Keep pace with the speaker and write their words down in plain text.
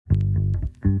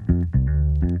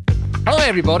Hi,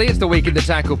 everybody. It's the Week in the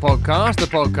Tackle podcast, the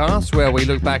podcast where we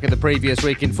look back at the previous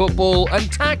week in football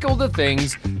and tackle the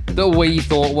things that we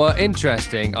thought were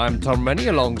interesting. I'm Tom Rennie.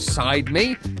 Alongside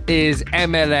me is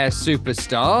MLS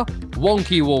superstar,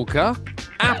 Wonky Walker,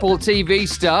 Apple TV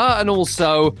star, and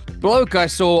also bloke I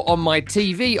saw on my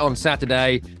TV on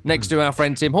Saturday next to our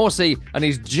friend Tim Horsey and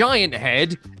his giant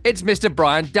head. It's Mr.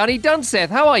 Brian Dunny Dunseth.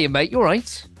 How are you, mate? You all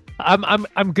right?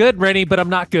 I'm good, Rennie, but I'm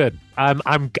not good.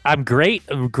 I'm great.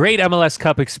 Great MLS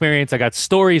Cup experience. I got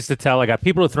stories to tell. I got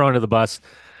people to throw under the bus.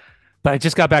 But I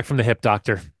just got back from the hip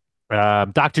doctor.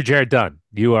 Dr. Jared Dunn,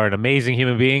 you are an amazing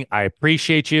human being. I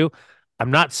appreciate you. I'm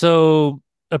not so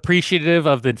appreciative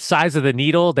of the size of the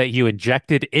needle that you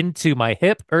injected into my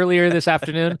hip earlier this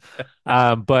afternoon.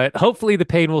 But hopefully the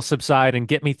pain will subside and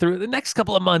get me through the next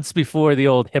couple of months before the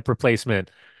old hip replacement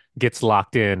gets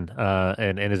locked in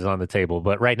and is on the table.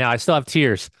 But right now I still have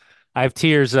tears. I have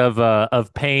tears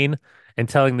of pain and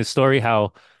telling the story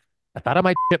how I thought I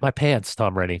might shit my pants,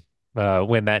 Tom Rennie,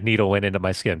 when that needle went into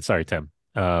my skin. Sorry, Tim.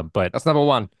 But That's number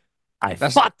one. I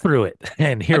fought through it,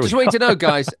 and here we go. I just want you to know,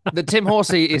 guys, that Tim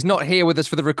Horsey is not here with us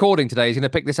for the recording today. He's going to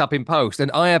pick this up in post,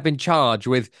 and I have been charged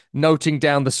with noting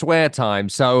down the swear time.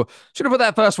 So should have put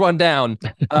that first one down.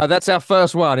 That's our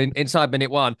first one inside minute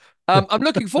one. I'm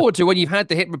looking forward to when you've had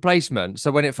the hip replacement.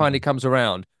 So when it finally comes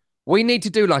around, we need to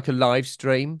do like a live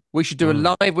stream. We should do a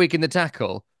live Week in the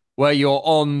Tackle where you're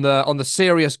on the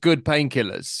serious good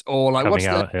painkillers or like Coming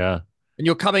out, yeah. And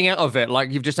you're coming out of it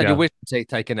like you've just had your wisdom teeth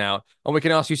taken out, and we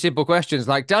can ask you simple questions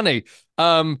like, Dunny,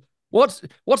 what's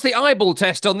the eyeball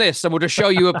test on this? And we'll just show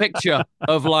you a picture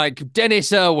of like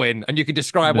Dennis Irwin, and you can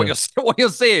describe what you're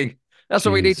seeing. That's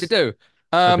what we need to do.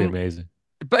 That'd be amazing.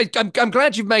 But I'm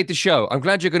glad you've made the show. I'm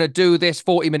glad you're going to do this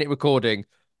 40-minute recording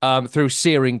through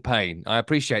searing pain. I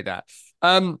appreciate that.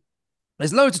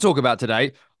 There's loads to talk about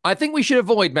today. I think we should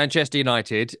avoid Manchester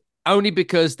United only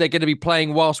because they're going to be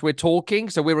playing whilst we're talking.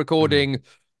 So we're recording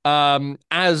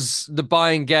as the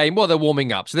Bayern game. Well, they're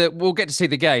warming up. So we'll get to see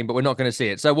the game, but we're not going to see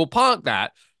it. So we'll park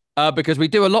that because we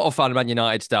do a lot of fun Man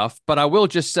United stuff. But I will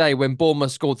just say when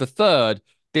Bournemouth scored the third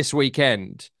this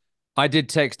weekend, I did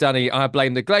text Dunny, I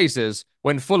blame the Glazers.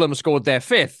 When Fulham scored their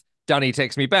fifth, Dunny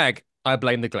texts me back, I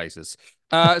blame the Glazers.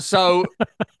 So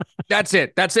that's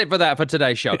it. That's it for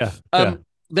today's show.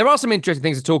 There are some interesting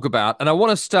things to talk about, and I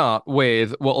want to start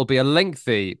with what will be a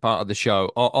lengthy part of the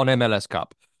show on MLS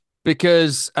Cup,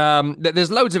 because there's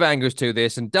loads of angles to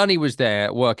this, and Dunny was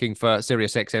there working for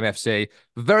SiriusXM FC.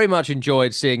 Very much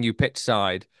enjoyed seeing you pitch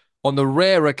side on the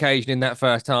rare occasion in that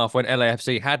first half when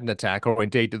LAFC had an attack, or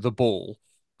indeed the ball.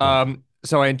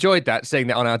 So I enjoyed that, seeing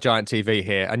that on our giant TV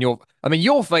here, and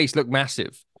your face looked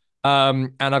massive.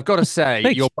 And I've got to say,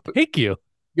 thank you.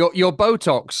 Your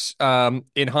Botox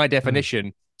in high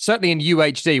definition, certainly in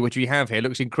UHD, which we have here,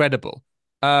 looks incredible.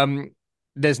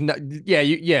 There's no,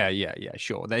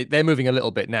 sure. They're moving a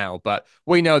little bit now, but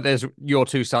we know there's your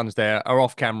two sons there are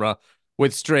off camera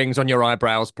with strings on your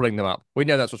eyebrows, pulling them up. We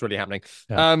know that's what's really happening.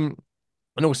 Yeah.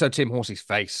 And also Tim Horsey's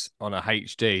face on a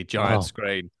HD giant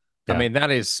screen. Yeah. I mean,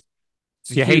 that is...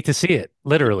 You hate to see it,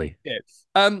 literally.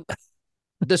 Yeah.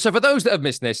 So for those that have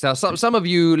missed this, now some of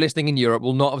you listening in Europe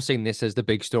will not have seen this as the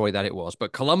big story that it was,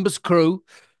 but Columbus Crew,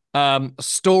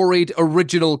 storied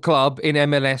original club in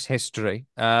MLS history,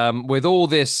 with all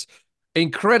this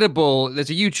incredible... There's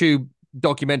a YouTube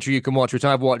documentary you can watch, which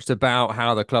I've watched, about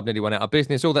how the club nearly went out of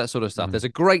business, all that sort of stuff. There's a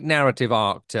great narrative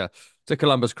arc to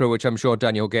Columbus Crew, which I'm sure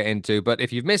Daniel will get into. But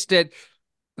if you've missed it,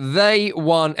 they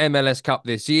won MLS Cup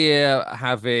this year,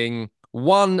 having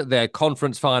won their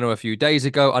conference final a few days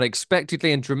ago,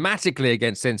 unexpectedly and dramatically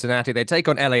against Cincinnati. They take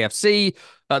on LAFC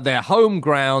at their home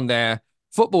ground, their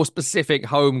football-specific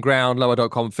home ground,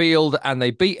 Lower.com Field, and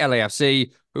they beat LAFC,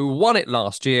 who won it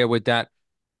last year with that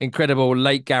incredible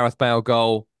late Gareth Bale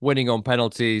goal, winning on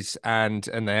penalties, and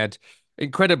they had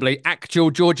incredibly actual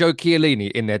Giorgio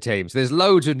Chiellini in their team. So there's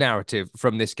loads of narrative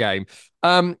from this game.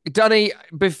 Dunny,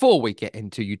 before we get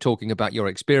into you talking about your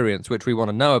experience, which we want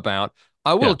to know about,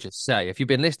 I will just say, if you've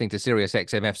been listening to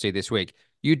SiriusXM FC this week,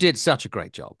 you did such a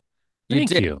great job.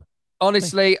 Thank you.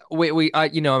 Honestly,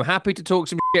 I'm happy to talk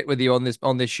some shit with you on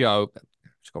this show.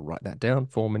 Just got to write that down.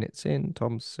 4 minutes in,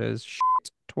 Tom says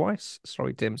shit twice.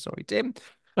 Sorry, Tim.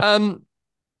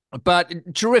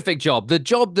 But terrific job. The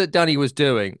job that Dunny was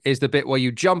doing is the bit where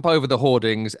you jump over the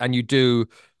hoardings and you do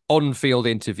on-field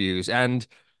interviews. And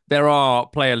there are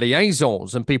player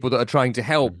liaisons and people that are trying to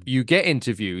help you get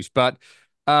interviews. But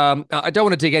I don't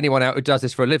want to dig anyone out who does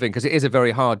this for a living because it is a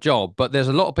very hard job. But there's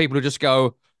a lot of people who just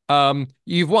go,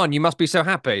 you've won. You must be so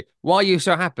happy. Why are you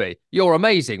so happy? You're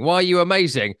amazing. Why are you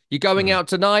amazing? You're going out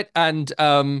tonight and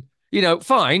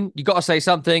fine. You got to say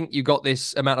something. You got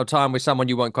this amount of time with someone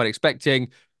you weren't quite expecting,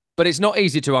 but it's not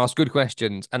easy to ask good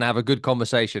questions and have a good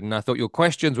conversation. And I thought your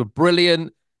questions were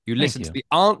brilliant. You Thank listened to you.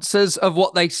 the answers of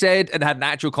what they said and had an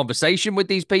actual conversation with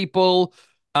these people.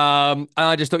 And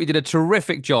I just thought you did a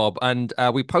terrific job. And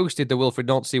we posted the Wilfred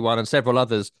Nancy one and several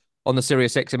others on the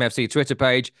SiriusXMFC Twitter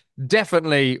page.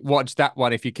 Definitely watch that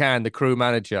one if you can, the crew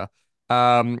manager.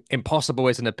 Impossible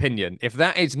is an opinion.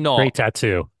 Great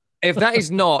tattoo. If that is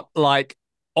not like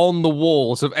on the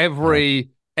walls of Yeah.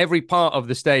 every part of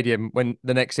the stadium when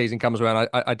the next season comes around,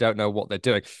 I don't know what they're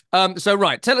doing. So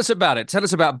right, tell us about it. Tell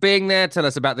us about being there. Tell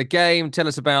us about the game. Tell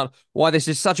us about why this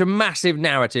is such a massive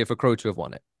narrative for Crew to have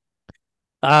won it.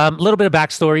 A little bit of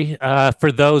backstory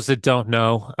for those that don't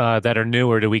know, that are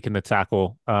newer to Week in the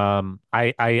Tackle.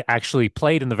 I actually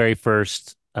played in the very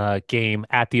first game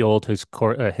at the old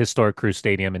historic Crew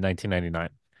Stadium in 1999.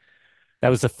 That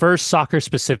was the first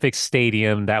soccer-specific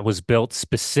stadium that was built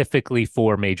specifically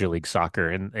for Major League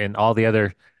Soccer, and all the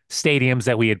other stadiums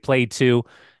that we had played to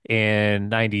in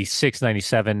 96,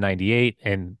 97, 98,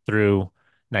 and through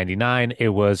 99, it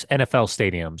was NFL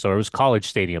stadiums, or it was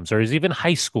college stadiums, or it was even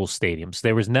high school stadiums.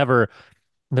 There was never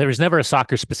a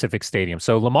soccer specific stadium.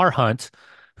 So Lamar Hunt,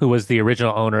 who was the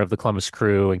original owner of the Columbus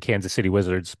Crew and Kansas City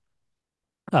Wizards,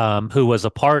 who was a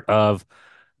part of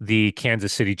the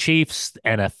Kansas City Chiefs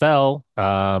NFL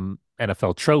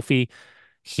trophy,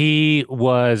 he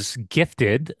was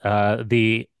gifted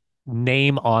the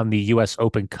name on the U.S.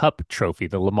 Open Cup trophy,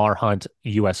 the Lamar Hunt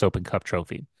U.S. Open Cup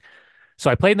trophy. So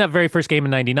I played in that very first game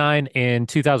in 99. In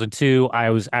 2002,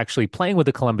 I was actually playing with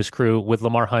the Columbus Crew with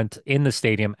Lamar Hunt in the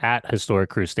stadium at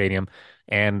Historic Crew Stadium,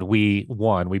 and we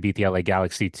won. We beat the LA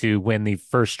Galaxy to win the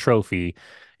first trophy.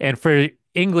 And for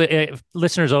England,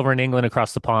 listeners over in England,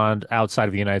 across the pond, outside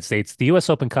of the United States, the U.S.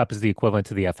 Open Cup is the equivalent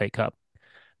to the FA Cup.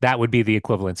 That would be the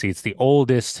equivalency. It's the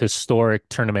oldest historic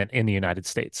tournament in the United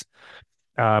States,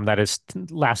 that has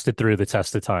lasted through the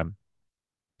test of time.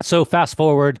 So fast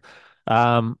forward,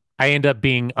 I end up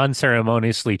being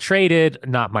unceremoniously traded.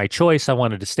 Not my choice. I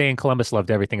wanted to stay in Columbus, loved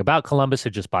everything about Columbus,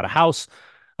 had just bought a house,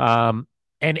 um,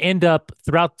 and end up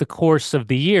throughout the course of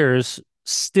the years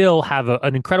still have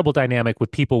an incredible dynamic with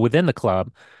people within the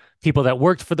club, people that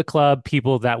worked for the club,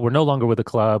 people that were no longer with the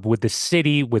club, with the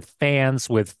city, with fans,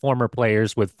 with former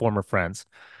players, with former friends.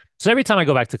 So every time I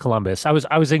go back to Columbus, I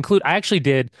actually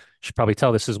did, should probably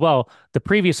tell this as well. The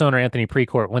previous owner, Anthony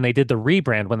Precourt, when they did the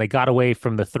rebrand, when they got away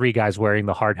from the three guys wearing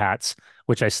the hard hats,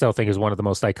 which I still think is one of the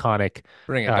most iconic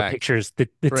Bring it back. pictures. The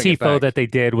Bring it tifo back. that they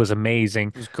did was amazing.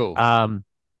 It was cool.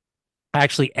 I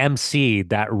actually emceed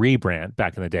that rebrand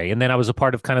back in the day. And then I was a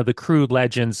part of kind of the Crew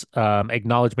Legends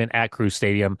acknowledgement at Crew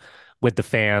Stadium with the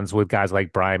fans, with guys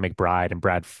like Brian McBride and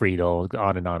Brad Friedel,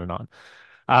 on and on and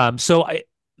on.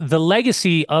 The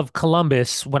legacy of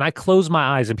Columbus, when I close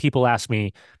my eyes and people ask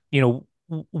me, you know,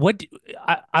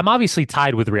 I'm obviously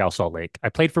tied with Real Salt Lake. I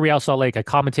played for Real Salt Lake. I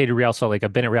commentated Real Salt Lake.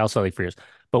 I've been at Real Salt Lake for years.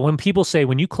 But when people say,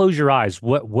 when you close your eyes,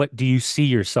 what do you see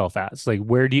yourself as? Like,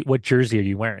 what jersey are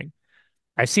you wearing?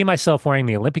 I see myself wearing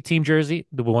the Olympic team jersey,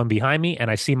 the one behind me, and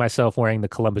I see myself wearing the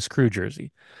Columbus Crew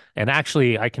jersey. And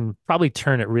actually, I can probably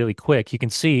turn it really quick. You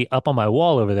can see up on my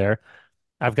wall over there,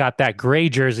 I've got that gray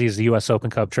jersey is the U.S.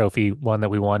 Open Cup trophy one that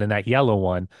we won, and that yellow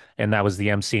one, and that was the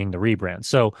emceeing the rebrand.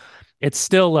 So it's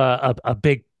still a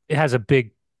big, it has a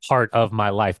big part of my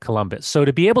life, Columbus. So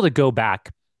to be able to go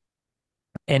back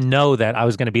and know that I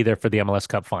was going to be there for the MLS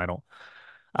Cup final.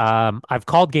 I've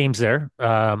called games there.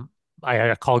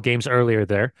 I called games earlier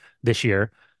there this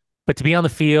year, but to be on the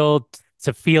field,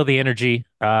 to feel the energy,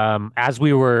 as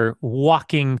we were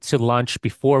walking to lunch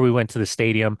before we went to the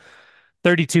stadium,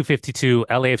 3252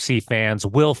 LAFC fans,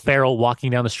 Will Ferrell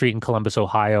walking down the street in Columbus,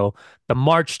 Ohio, the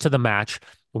march to the match.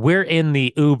 We're in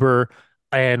the Uber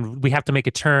and we have to make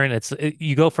a turn.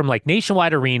 You go from like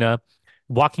Nationwide Arena,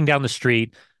 walking down the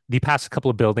street, you pass a couple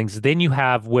of buildings, then you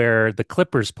have where the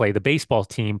Clippers play, the baseball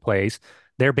team plays,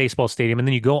 their baseball stadium, and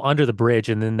then you go under the bridge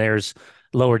and then there's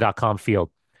lower.com field.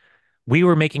 We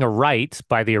were making a right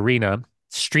by the arena,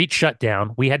 street shut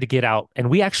down. We had to get out, and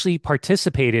we actually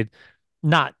participated,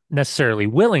 not necessarily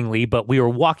willingly, but we were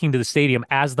walking to the stadium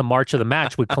as the march of the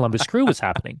match with Columbus Crew was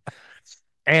happening.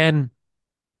 And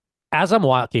as I'm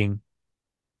walking,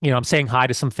 I'm saying hi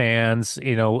to some fans,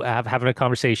 having a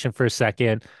conversation for a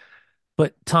second.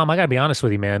 But Tom, I gotta be honest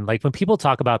with you, man. Like when people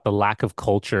talk about the lack of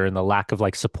culture and the lack of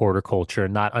like supporter culture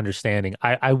and not understanding,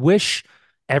 I wish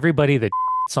everybody that's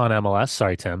on MLS,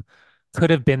 sorry, Tim, could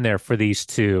have been there for these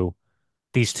two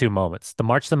moments. The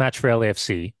March the match for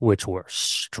LAFC, which were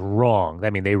strong. I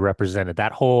mean, they represented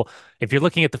that whole, if you're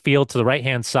looking at the field to the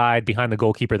right-hand side behind the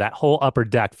goalkeeper, that whole upper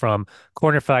deck from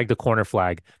corner flag to corner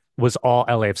flag, was all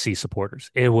LAFC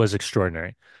supporters. It was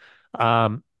extraordinary.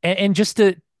 And just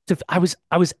to I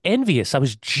was envious. I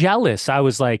was jealous. I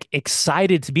was like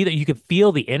excited to be there. You could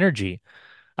feel the energy.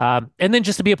 And then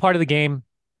just to be a part of the game,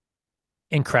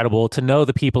 incredible to know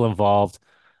the people involved.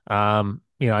 And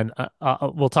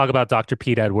we'll talk about Dr.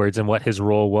 Pete Edwards and what his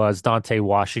role was, Dante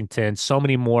Washington, so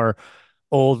many more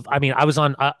old. I mean, I was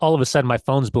on all of a sudden my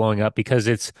phone's blowing up because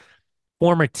it's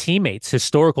former teammates,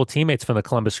 historical teammates from the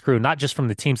Columbus Crew, not just from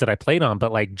the teams that I played on,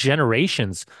 but like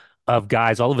generations of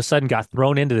guys all of a sudden got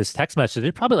thrown into this text message.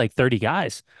 There's probably like 30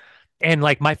 guys. And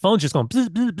like my phone's just going bzz,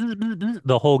 bzz, bzz, bzz, bzz,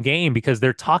 the whole game because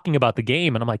they're talking about the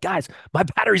game. And I'm like, guys, my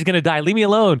battery's going to die. Leave me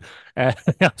alone.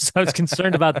 So I was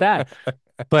concerned about that.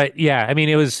 But yeah, I mean,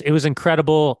 it was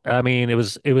incredible. I mean, it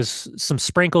was some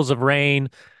sprinkles of rain.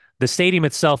 The stadium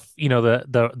itself,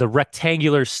 the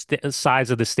rectangular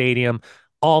size of the stadium,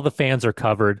 all the fans are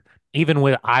covered. Even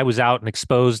when I was out and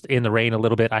exposed in the rain a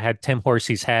little bit, I had Tim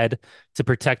Horsey's head to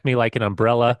protect me like an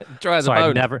umbrella. Dry as a So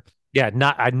I'd bone. never, yeah,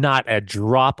 not a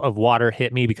drop of water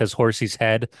hit me because Horsey's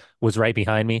head was right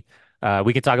behind me.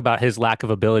 We could talk about his lack of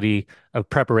ability of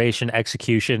preparation,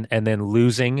 execution, and then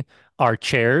losing our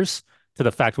chairs to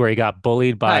the fact where he got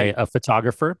bullied by Hey, a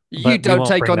photographer, you but we don't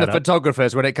won't take bring on the that up.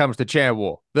 photographers when it comes to chair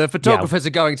war. The Yeah. photographers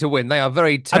are going to win. They are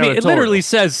very I mean, it literally territorial.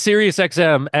 says Sirius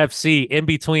XM FC in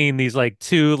between these like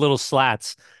two little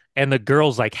slats, and the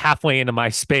girl's like halfway into my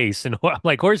space. And I'm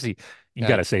like, Horsey, you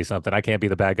got Hey, to say something. I can't be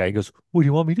the bad guy. He goes, what do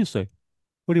you want me to say?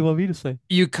 What do you want me to say?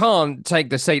 you can't take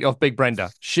the seat off Big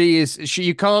Brenda.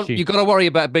 You can't you She got to worry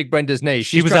about Big Brenda's knee.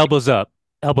 she was elbows up,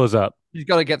 elbows up. She's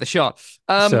got to get the shot.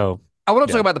 So I want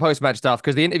to talk yeah, about the post-match stuff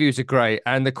because the interviews are great,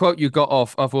 and the quote you got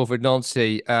off Wilfred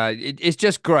Nancy, it's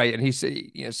just great, and he's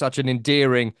such an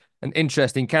endearing and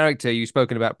interesting character you've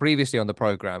spoken about previously on the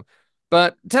program.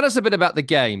 But tell us a bit about the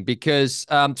game because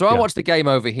so I yeah, watched the game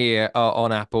over here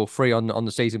on Apple, free on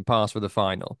the season pass for the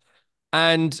final,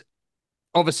 and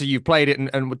obviously you've played it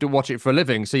and do watch it for a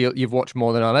living, so you've watched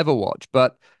more than I'll ever watch.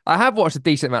 But I have watched a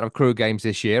decent amount of crew games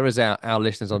this year, as our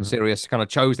listeners on mhm, Sirius kind of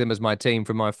chose them as my team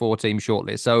from my four-team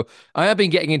shortlist. So I have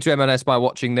been getting into MLS by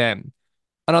watching them.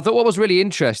 And I thought what was really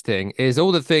interesting is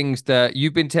all the things that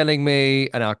you've been telling me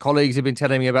and our colleagues have been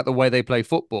telling me about the way they play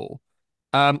football.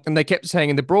 And they kept saying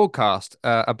in the broadcast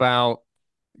about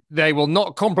they will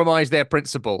not compromise their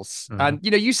principles. mhm, And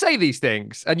you say these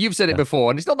things, and you've said it yeah, before,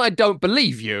 and it's not that I don't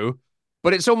believe you,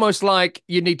 but it's almost like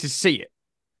you need to see it.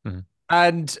 mhm,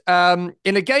 And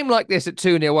in a game like this at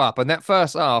 2-0 up, and that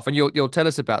first half, and you'll tell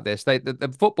us about this,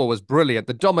 the football was brilliant.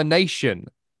 The domination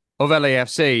of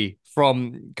LAFC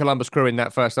from Columbus Crew in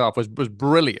that first half was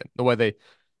brilliant. The way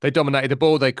they dominated the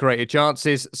ball, they created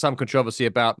chances. Some controversy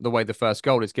about the way the first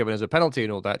goal is given as a penalty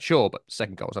and all that, sure, but the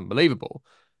second goal was unbelievable.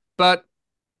 But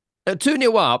at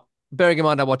 2-0 up, bearing in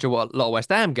mind I watch a lot of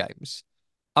West Ham games,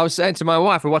 I was saying to my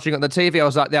wife, we're watching it on the TV, I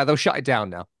was like, yeah, they'll shut it down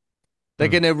now.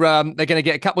 mhm, They're gonna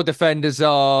get a couple of defenders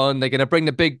on. They're gonna bring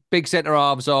the big centre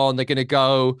halves on. They're gonna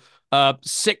go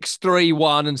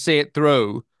 6-3-1 and see it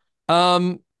through.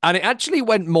 And it actually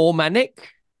went more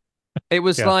manic. It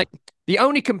was yeah, like the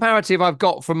only comparative I've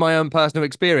got from my own personal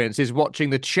experience is watching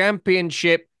the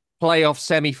championship playoff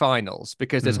semi-finals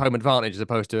because there's mhm, home advantage as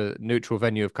opposed to a neutral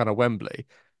venue of kind of Wembley.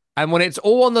 And when it's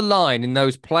all on the line in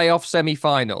those playoff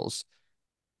semi-finals,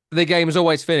 the games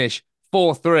always finish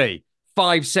 4-3,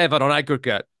 5-7 on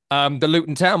aggregate. The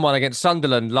Luton Town one against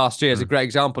Sunderland last year is a mhm, great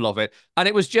example of it. And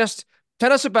it was just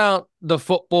tell us about the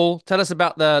football, tell us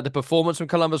about the performance from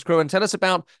Columbus Crew, and tell us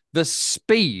about the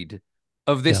speed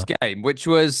of this yeah. game, which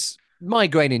was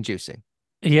migraine inducing.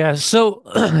 Yeah, so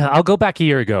I'll go back a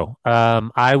year ago.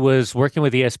 I was working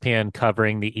with ESPN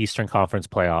covering the Eastern Conference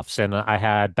playoffs, and I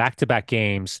had back-to-back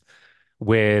games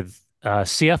with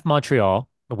CF Montreal,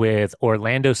 with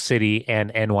Orlando City,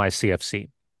 and NYCFC.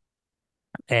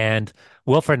 And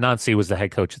Wilfred Nancy was the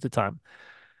head coach at the time.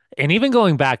 And even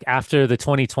going back after the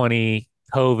 2020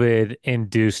 COVID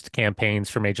induced campaigns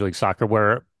for Major League Soccer,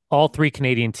 where all three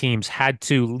Canadian teams had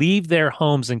to leave their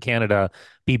homes in Canada,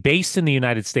 be based in the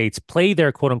United States, play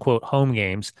their quote unquote home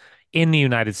games in the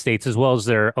United States, as well as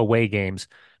their away games,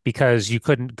 because you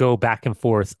couldn't go back and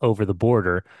forth over the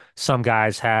border. Some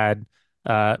guys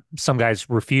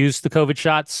refused the COVID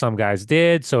shots, some guys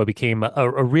did. So it became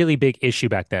a really big issue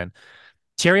back then.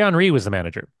 Thierry Henry was the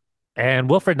manager, and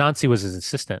Wilfred Nancy was his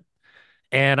assistant.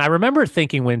 And I remember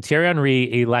thinking when Thierry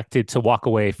Henry elected to walk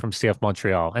away from CF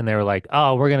Montreal, and they were like,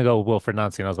 "Oh, we're going to go with Wilfred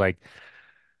Nancy," and I was like,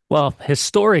 "Well,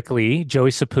 historically,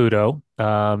 Joey Saputo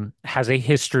has a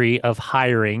history of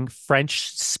hiring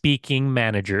French-speaking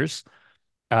managers,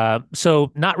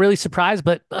 so not really surprised,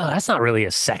 but that's not really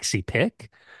a sexy pick.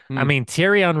 I Hmm. mean,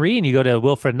 Thierry Henry, and you go to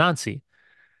Wilfred Nancy."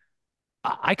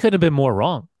 I couldn't have been more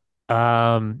wrong.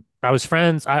 I'm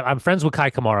friends with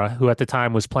Kai Kamara, who at the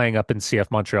time was playing up in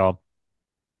CF Montreal.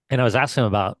 And I was asking him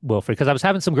about Wilfred because I was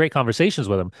having some great conversations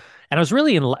with him. And it was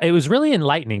really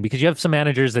enlightening because you have some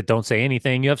managers that don't say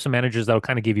anything. You have some managers that'll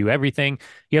kind of give you everything.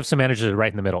 You have some managers that are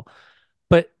right in the middle.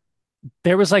 But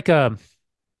there was like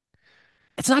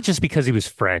it's not just because he was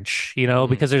French, Mm.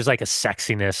 because there's like a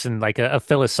sexiness and like a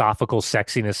philosophical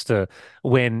sexiness to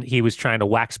when he was trying to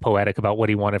wax poetic about what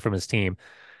he wanted from his team.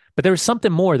 But there was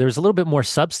something more. There was a little bit more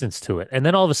substance to it. And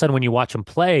then all of a sudden, when you watch him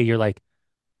play, you're like,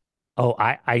 oh,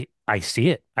 I see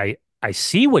it. I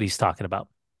see what he's talking about.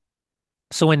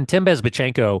 So when Tim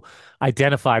Bezbatchenko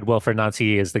identified Wilfred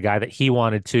Nancy as the guy that he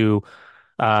wanted to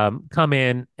come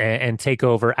in and take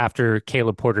over after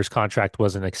Caleb Porter's contract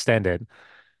wasn't extended,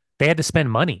 they had to spend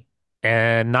money.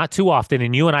 And not too often,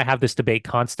 and you and I have this debate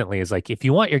constantly, is like, if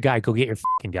you want your guy, go get your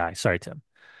fucking guy. Sorry, Tim.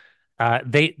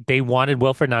 They wanted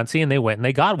Wilfred Nancy and they went and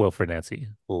they got Wilfred Nancy.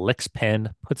 Licks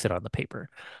pen, puts it on the paper.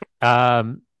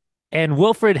 Um, and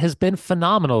Wilfred has been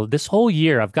phenomenal this whole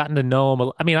year. I've gotten to know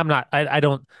him. I mean, I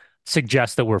don't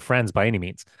suggest that we're friends by any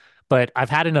means, but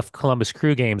I've had enough Columbus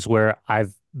Crew games where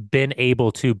I've been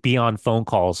able to be on phone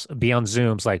calls, be on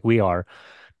Zooms like we are,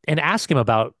 and ask him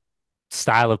about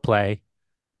style of play,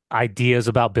 ideas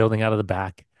about building out of the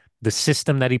back, the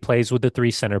system that he plays with the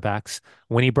three center backs.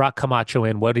 When he brought Camacho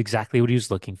in, what he was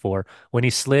looking for. When he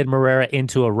slid Morera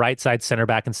into a right side center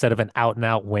back instead of an out and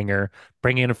out winger,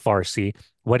 bringing in a Farsi,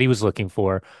 what he was looking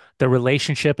for. The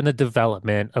relationship and the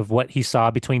development of what he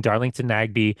saw between Darlington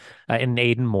Nagbe and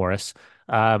Aiden Morris.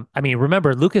 I mean,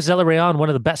 remember, Lucas Zelarayan, one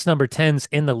of the best number 10s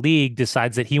in the league,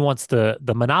 decides that he wants the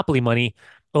monopoly money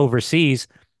overseas.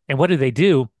 And what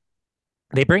do?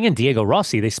 They bring in Diego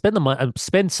Rossi. They spend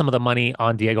some of the money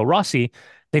on Diego Rossi.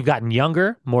 They've gotten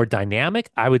younger, more dynamic.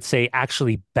 I would say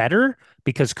actually better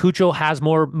because Cucho has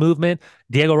more movement.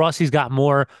 Diego Rossi's got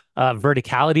more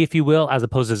verticality, if you will, as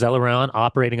opposed to Zellerán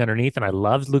operating underneath. And I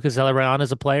loved Lucas Zellerán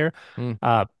as a player.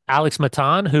 Mm. Alex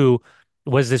Matan, who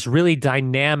was this really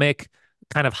dynamic,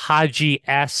 kind of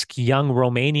Haji-esque young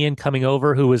Romanian coming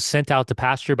over who was sent out to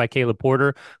pasture by Caleb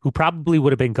Porter, who probably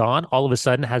would have been gone, all of a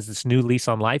sudden has this new lease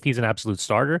on life. He's an absolute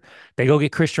starter. They go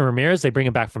get Christian Ramirez. They bring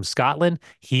him back from Scotland.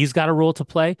 He's got a role to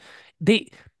play. They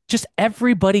just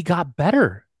everybody got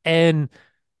better. And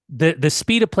the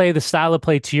speed of play, the style of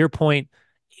play, to your point,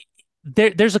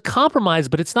 there's a compromise,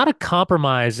 but it's not a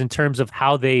compromise in terms of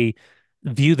how they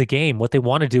view the game, what they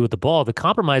want to do with the ball. The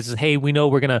compromise is, hey, we know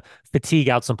we're going to fatigue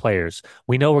out some players.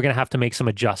 We know we're going to have to make some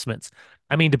adjustments.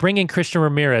 I mean, to bring in Christian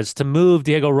Ramirez, to move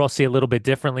Diego Rossi a little bit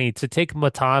differently, to take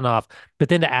Matan off, but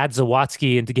then to add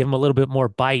Zawadzki and to give him a little bit more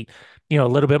bite, a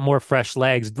little bit more fresh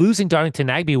legs. Losing Darlington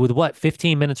Nagbe with what,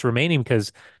 15 minutes remaining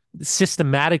because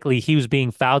systematically he was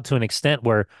being fouled to an extent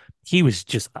where he was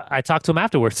just, I talked to him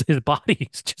afterwards. His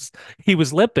body's just, he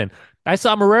was limping. I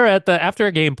saw Morera at the after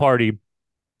a game party,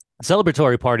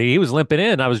 celebratory party. He was limping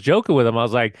in. I was joking with him. I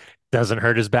was like, doesn't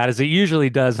hurt as bad as it usually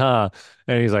does, huh?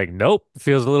 And he's like, nope,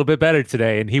 feels a little bit better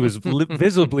today. And he was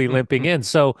visibly limping in.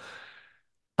 So,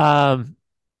 um,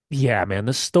 yeah, man,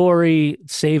 the story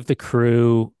saved the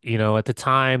crew. At the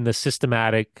time, the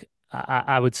systematic,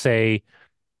 I would say,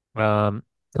 um,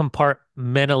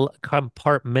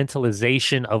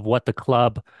 compartmentalization of what the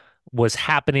club was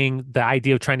happening, the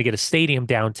idea of trying to get a stadium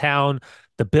downtown,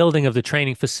 the building of the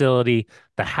training facility,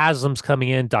 the Haslams coming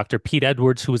in, Dr. Pete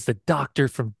Edwards, who was the doctor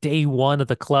from day one of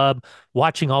the club,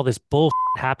 watching all this bull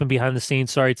happen behind the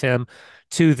scenes. Sorry, Tim,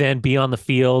 to then be on the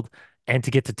field and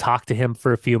to get to talk to him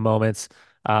for a few moments.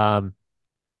 Um,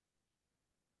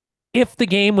 if the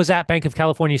game was at Bank of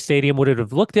California Stadium, would it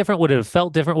have looked different? Would it have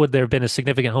felt different? Would there have been a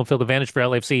significant home field advantage for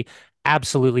LAFC?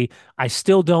 Absolutely. I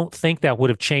still don't think that would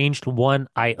have changed one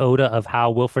iota of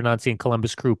how Wilfred Nancy and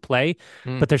Columbus Crew play.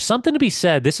 Mm. But there's something to be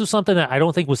said. This was something that I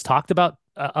don't think was talked about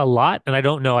a lot, and I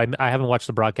don't know. I haven't watched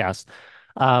the broadcast.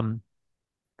 Um,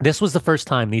 this was the first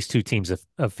time these two teams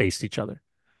have faced each other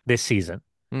this season.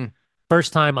 Mm.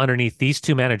 First time underneath these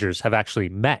two managers have actually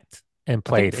met and I think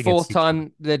played fourth against each other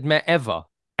time they'd met ever.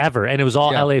 ever, and it was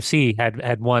all Yeah. LAFC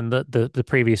had won the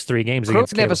previous three games Crook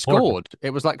against never Caleb Porter, scored.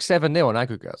 It was like 7-0 on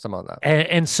aggregate, something like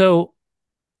that. and so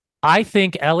I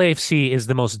think LAFC is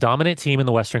the most dominant team in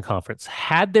the Western Conference.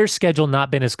 Had their schedule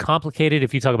not been as complicated,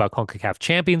 if you talk about CONCACAF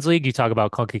Champions League, you talk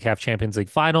about CONCACAF Champions League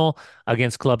final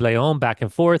against Club Leon back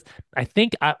and forth. I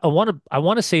think I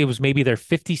want to say it was maybe their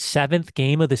 57th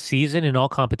game of the season in all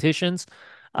competitions.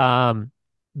 Um,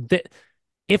 that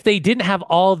if they didn't have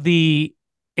all the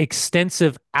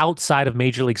extensive outside of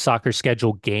Major League Soccer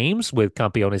schedule games with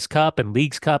Campeones Cup and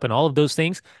Leagues Cup and all of those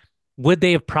things, Would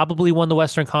they have probably won the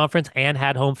Western Conference and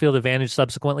had home field advantage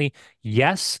subsequently?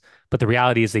 Yes, but the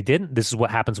reality is they didn't. This is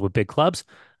what happens with big clubs.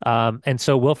 And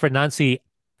so Wilfred Nancy,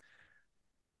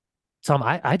 Tom,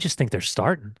 I just think they're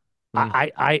starting.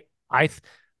 Mm. I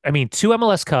I mean, two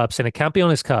MLS Cups and a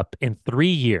Campeones Cup in 3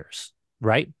 years,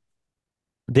 right?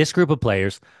 This group of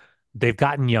players, they've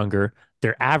gotten younger.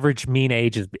 Their average mean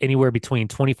age is anywhere between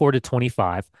 24 to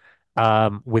 25.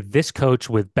 With this coach,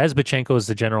 with Bezbachenko as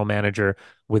the general manager,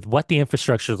 with what the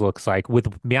infrastructure looks like, with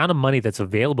the amount of money that's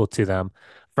available to them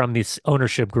from this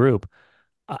ownership group,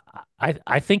 I,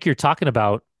 I think you're talking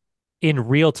about in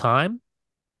real time,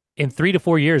 in 3 to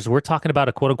 4 years, we're talking about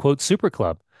a quote unquote super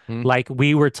club. Mm. Like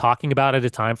we were talking about at a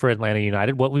time for Atlanta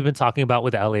United, what we've been talking about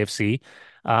with LAFC.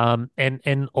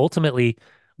 And ultimately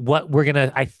what we're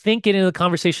gonna, I think, get into the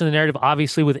conversation, the narrative,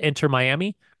 obviously with Inter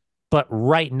Miami, but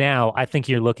right now, I think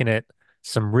you're looking at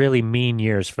some really mean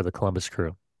years for the Columbus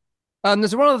Crew.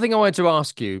 There's one other thing I wanted to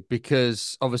ask you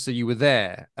because obviously you were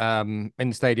there in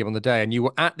the stadium on the day, and you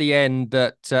were at the end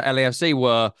that LAFC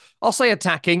were, I'll say,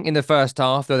 attacking in the first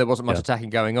half, though there wasn't much Yeah,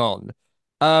 attacking going on.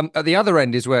 At the other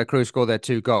end is where Cruz scored their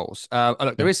two goals.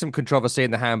 Look, there yeah. is some controversy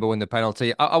in the handball and the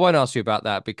penalty. I won't ask you about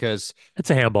that because, It's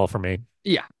a handball for me.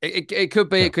 yeah, it could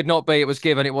be, Yeah. it could not be. It was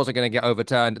given, it wasn't going to get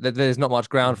overturned. There's not much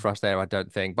ground Mm. for us there, I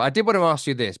don't think. But I did want to ask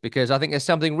you this because I think there's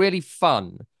something really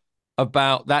fun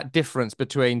about that difference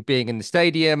between being in the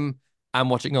stadium and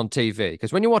watching on TV.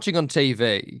 Because when you're watching on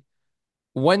TV,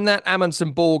 when that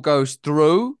Amundsen ball goes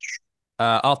through,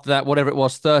 after that, whatever it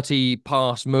was, 30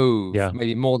 pass move, Yeah.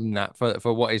 maybe more than that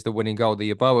for what is the winning goal,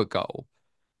 the Yeboah goal,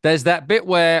 there's that bit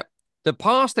where the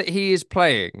pass that he is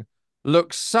playing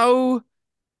looks so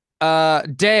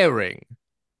daring.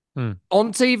 Mm.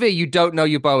 On TV, you don't know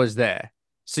Yeboah's there.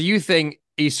 So you think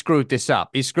he screwed this up.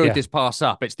 He screwed Yeah. this pass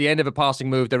up. It's the end of a passing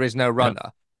move. There is no Yep.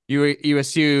 runner. You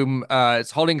assume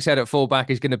it's Hollingshead at fullback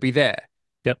is going to be there.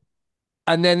 Yep.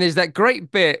 And then there's that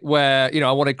great bit where,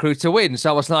 I wanted Cruz to win. So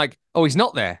I was like, oh, he's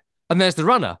not there. And there's the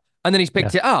runner. And then he's Yeah.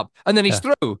 picked it up. And then he's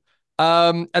Yeah. through.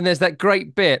 And there's that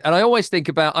great bit. And I always think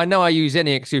about, I know I use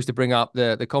any excuse to bring up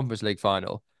the Conference League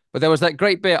final, but there was that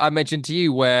great bit I mentioned to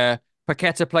you where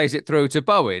Paqueta plays it through to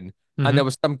Bowen. And Hmm. there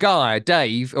was some guy,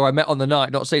 Dave, who I met on the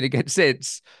night, not seen again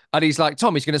since. And he's like,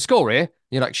 Tom, he's going to score here. And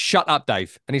you're like, shut up,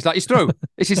 Dave. And he's like, he's through.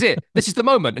 This is it. This is the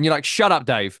moment. And you're like, shut up,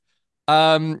 Dave.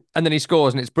 And then he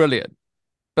scores and it's brilliant.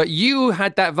 But you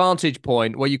had that vantage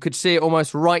point where you could see it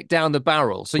almost right down the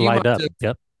barrel. So you Lined must up. have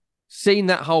Yep. seen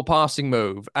that whole passing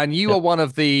move. And you are Yep. one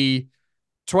of the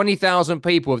 20,000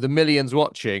 people of the millions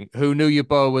watching who knew your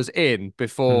ball was in Mm.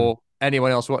 before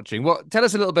anyone else watching. Tell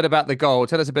us a little bit about the goal.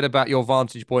 Tell us a bit about your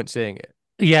vantage point seeing it.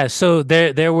 Yeah, so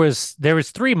there was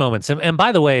three moments, and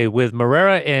by the way, with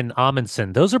Morera and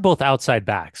Amundsen, those are both outside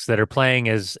backs that are playing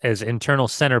as internal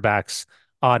center backs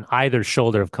on either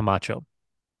shoulder of Camacho.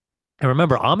 And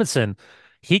remember, Amundsen,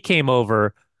 he came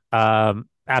over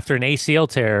after an ACL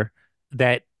tear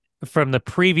that from the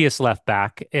previous left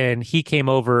back, and he came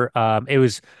over. It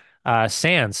was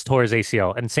Sands tore his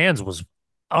ACL, and Sands was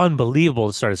unbelievable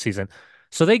to start the season.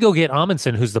 So they go get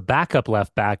Amundsen, who's the backup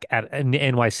left back at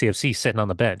NYCFC, sitting on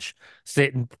the bench. So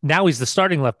now he's the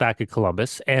starting left back at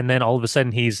Columbus, and then all of a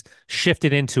sudden he's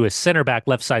shifted into a center back,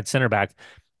 left side center back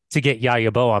to get Yaya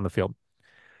Bo on the field.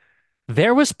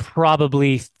 There was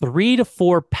probably 3 to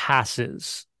 4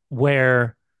 passes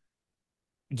where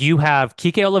you have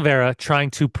Kike Oliveira trying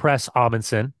to press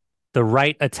Amundsen. The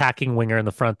right attacking winger in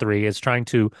the front three is trying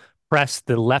to press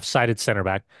the left-sided center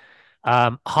back.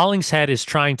 Hollingshead is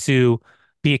trying to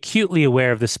be acutely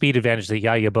aware of the speed advantage that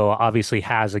Yaya Boa obviously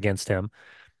has against him.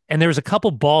 And there was a couple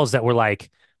balls that were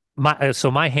like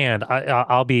my hand.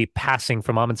 I'll be passing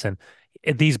from Amundsen.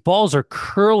 These balls are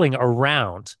curling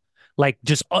around, like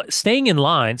just staying in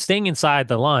line, staying inside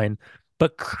the line,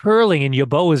 but curling. And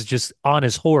Yabo is just on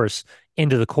his horse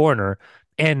into the corner.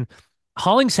 And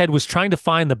Hollingshead was trying to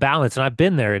find the balance, and I've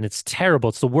been there, and it's terrible.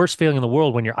 It's the worst feeling in the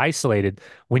world when you're isolated,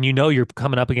 when you know you're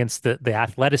coming up against the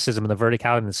athleticism and the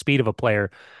verticality and the speed of a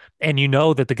player, and you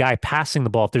know that the guy passing the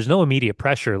ball, if there's no immediate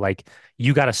pressure, like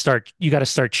you got to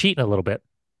start cheating a little bit.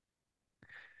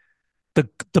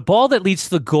 The ball that leads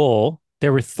to the goal,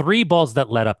 there were 3 balls that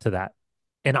led up to that.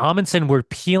 And Amundsen were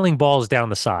peeling balls down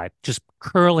the side, just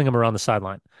curling them around the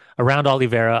sideline, around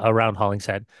Oliveira, around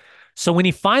Hollingshead. So when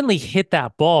he finally hit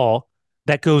that ball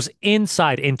that goes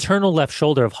inside, internal left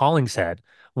shoulder of Hollingshead,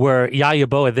 where Yaya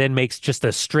Boa then makes just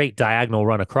a straight diagonal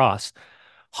run across,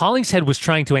 Hollingshead was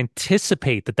trying to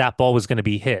anticipate that that ball was going to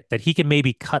be hit, that he could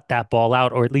maybe cut that ball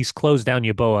out or at least close down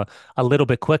Yaboa a little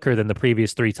bit quicker than the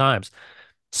previous 3 times.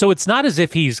 So it's not as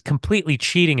if he's completely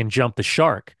cheating and jumped the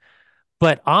shark,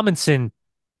 but Amundsen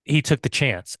he took the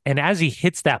chance. And as he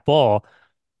hits that ball,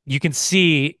 you can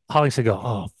see Hollingshead go,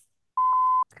 oh,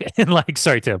 and like,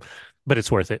 sorry, Tim, but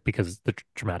it's worth it because the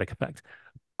dramatic effect.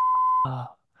 Uh,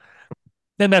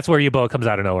 then that's where Yeboah comes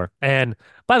out of nowhere. And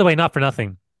by the way, not for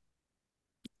nothing,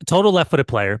 total left-footed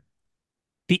player.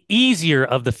 The easier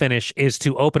of the finish is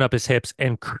to open up his hips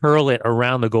and curl it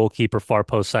around the goalkeeper far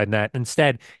post side net.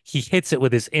 Instead, he hits it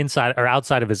with his inside or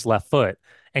outside of his left foot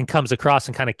and comes across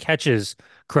and kind of catches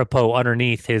Crepeau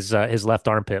underneath his left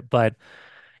armpit. But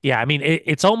yeah, I mean,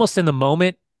 it's almost in the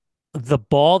moment the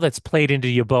ball that's played into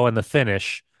Yeboah in the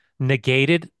finish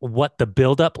negated what the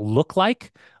buildup looked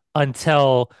like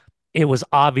until it was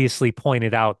obviously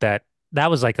pointed out that that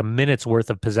was like a minute's worth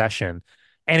of possession.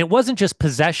 And it wasn't just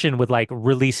possession with like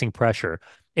releasing pressure.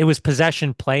 It was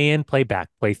possession, play in, play back,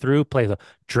 play through,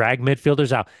 drag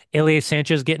midfielders out. Ilie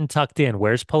Sanchez getting tucked in.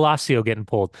 Where's Palacio getting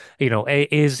pulled?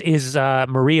 Is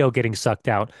Murillo getting sucked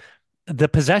out? The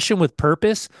possession with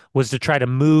purpose was to try to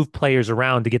move players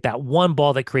around to get that one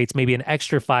ball that creates maybe an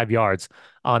extra 5 yards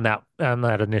on that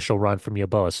initial run from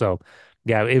Yeboah. So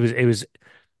yeah, it was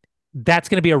that's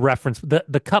going to be a reference.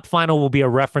 The cup final will be a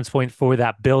reference point for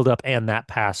that build up and that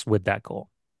pass with that goal.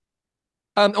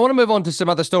 I want to move on to some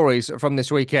other stories from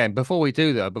this weekend. Before we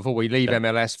do, though, before we leave Yeah.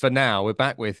 MLS for now, we're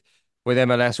back with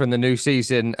MLS when the new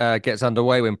season gets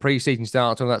underway, when preseason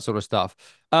starts, all that sort of stuff.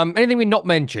 Anything we not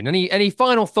mentioned? Any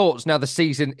final thoughts now the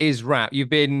season is wrapped? You've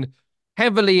been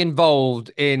heavily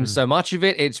involved in Mm. so much of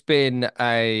it. It's been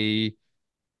a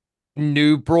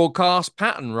new broadcast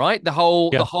pattern, right? The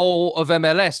Yeah. whole of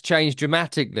MLS changed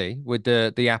dramatically with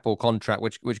the Apple contract,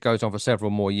 which goes on for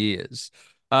several more years.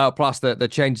 Plus the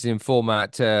changes in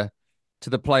format to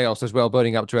the playoffs as well,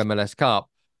 building up to MLS Cup.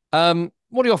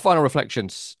 What are your final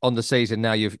reflections on the season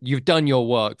now you've done your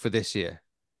work for this year?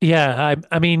 Yeah,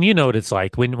 I mean, you know what it's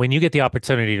like when you get the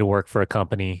opportunity to work for a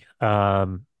company,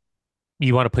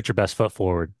 you want to put your best foot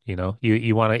forward, you know.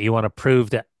 You want to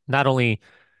prove that not only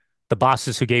the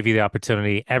bosses who gave you the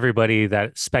opportunity, everybody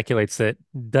that speculates that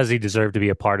does he deserve to be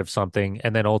a part of something,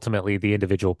 and then ultimately the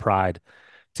individual pride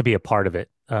to be a part of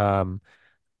it.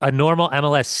 A normal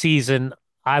MLS season,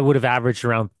 I would have averaged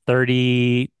around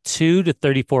 32 to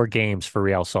 34 games for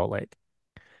Real Salt Lake.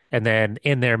 And then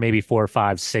in there, maybe 4,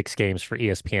 5, 6 games for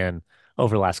ESPN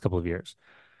over the last couple of years.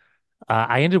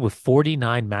 I ended with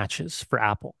 49 matches for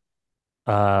Apple.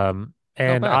 Not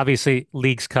And bad. obviously,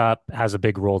 Leagues Cup has a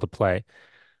big role to play.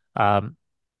 Um,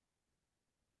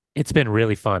 it's been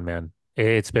really fun, man.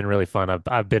 It's been really fun.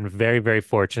 I've been very, very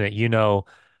fortunate. You know,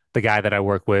 the guy that I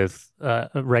work with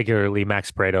regularly,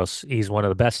 Max Brados. He's one of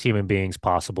the best human beings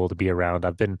possible to be around.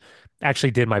 I've been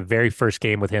actually did my very first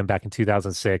game with him back in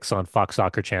 2006 on Fox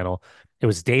Soccer Channel. It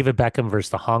was David Beckham versus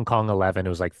the Hong Kong 11. It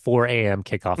was like 4 a.m.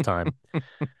 kickoff time.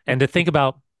 And to think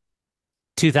about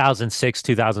 2006,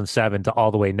 2007 to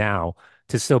all the way now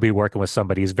to still be working with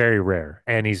somebody is very rare.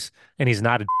 And he's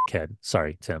not a kid.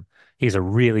 Sorry, Tim. He's a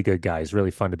really good guy. He's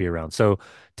really fun to be around. So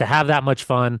to have that much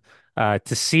fun,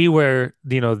 to see where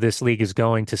this league is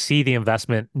going, to see the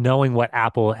investment, knowing what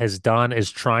Apple has done, is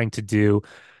trying to do,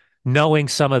 knowing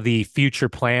some of the future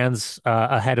plans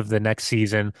ahead of the next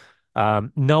season,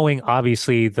 knowing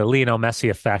obviously the Lionel Messi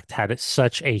effect had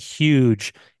such a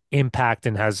huge impact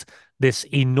and has this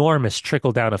enormous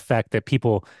trickle down effect that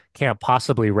people can't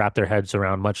possibly wrap their heads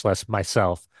around, much less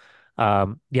myself. Yeah,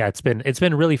 it's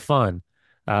been really fun,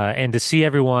 and to see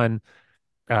everyone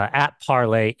at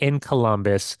Parlay in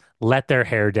Columbus let their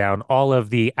hair down. All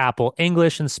of the Apple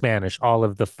English and Spanish, all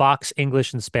of the Fox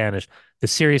English and Spanish, the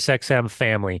SiriusXM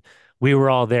family. We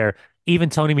were all there. Even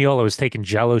Tony Miola was taking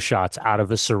Jello shots out of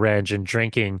a syringe and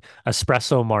drinking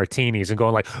espresso martinis and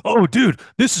going like, "Oh, dude,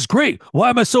 this is great.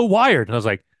 Why am I so wired?" And I was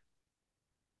like,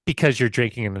 because you're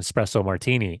drinking an espresso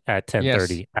martini at Yes.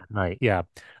 10:30 at night. Yeah.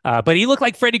 But he looked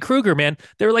like Freddy Krueger, man.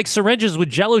 They were like syringes with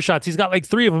Jello shots. He's got like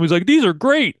three of them. He's like, these are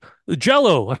great.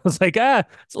 Jello. I was like,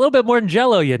 it's a little bit more than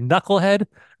Jello, you knucklehead.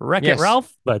 Wreck-It Yes.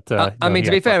 Ralph. But I no, mean, he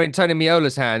to be had fun. fair, in Tony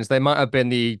Miola's hands, they might have been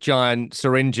the giant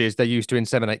syringes they used to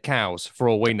inseminate cows, for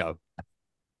all we know.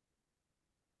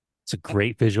 It's a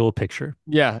great visual picture.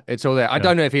 Yeah, it's all there. I Yeah.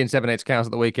 don't know if he inseminates cows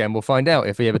at the weekend. We'll find out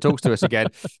if he ever talks to us again.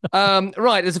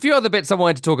 Right, there's a few other bits I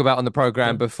wanted to talk about on the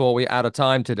program Yeah. before we're out of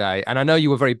time today. And I know you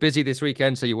were very busy this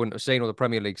weekend, so you wouldn't have seen all the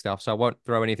Premier League stuff. So I won't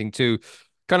throw anything too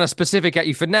kind of specific at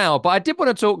you for now. But I did want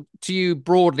to talk to you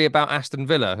broadly about Aston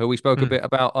Villa, who we spoke a Mm, bit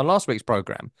about on last week's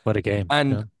program. what a game.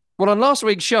 And Yeah. well, on last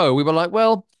week's show, we were like,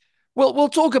 well, we'll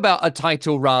talk about a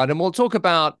title run, and we'll talk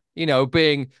about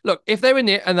being, look, if they're in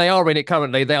it, and they are in it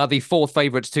currently, they are the fourth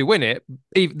favourites to win it.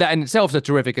 That in itself is a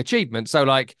terrific achievement. So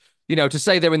like, to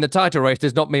say they're in the title race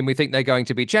does not mean we think they're going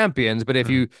to be champions. But if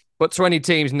Mm, you put 20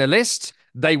 teams in the list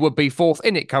they would be fourth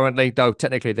in it currently, though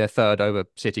technically they're third over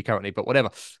City currently, but whatever.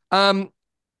 Um,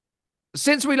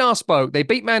 since we last spoke, they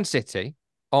beat Man City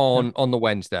Yep. on the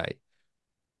Wednesday.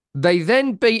 They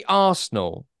then beat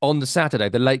Arsenal on the Saturday,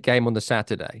 the late game on the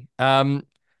Saturday. And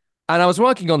I was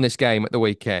working on this game at the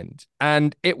weekend,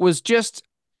 and it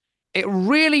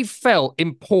really felt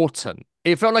important.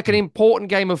 It felt like an Mm. important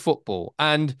game of football.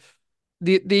 And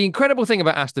the incredible thing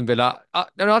about Aston Villa,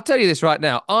 and I'll tell you this right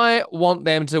now, I want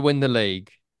them to win the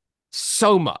league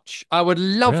so much. I would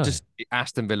love to Really? see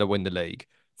Aston Villa win the league.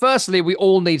 Firstly, we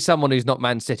all need someone who's not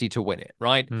Man City to win it,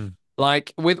 right? Mm.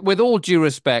 Like with all due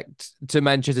respect to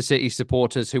Manchester City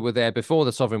supporters who were there before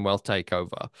the sovereign wealth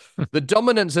takeover, the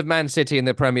dominance of Man City in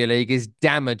the Premier League is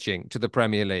damaging to the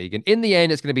Premier League, and in the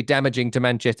end, it's going to be damaging to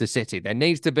Manchester City. There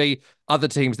needs to be other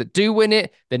teams that do win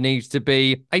it. There needs to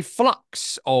be a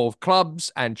flux of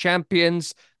clubs and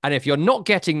champions, and if you're not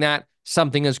getting that,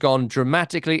 something has gone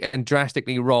dramatically and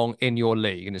drastically wrong in your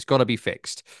league, and it's got to be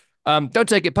fixed. Don't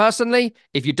take it personally.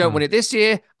 If you don't win Mm. it this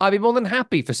year, I'd be more than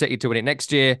happy for City to win it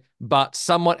next year, but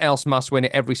someone else must win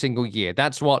it every single year.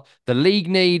 That's what the league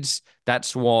needs.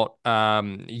 That's what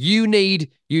you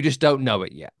need. You just don't know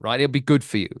it yet, right? It'll be good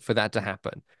for you for that to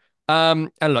happen.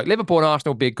 And look, Liverpool and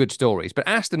Arsenal will be good stories, but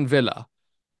Aston Villa,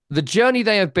 the journey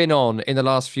they have been on in the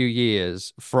last few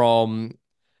years from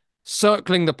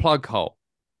circling the plug hole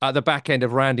at the back end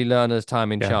of Randy Lerner's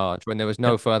time in Yeah. charge when there was Yep.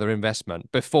 no further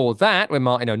investment. Before that, when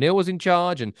Martin O'Neill was in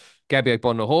charge and Gabby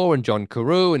Ogbonnahor and John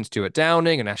Carew and Stuart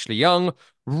Downing and Ashley Young,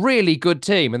 really good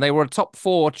team. And they were a top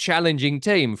four challenging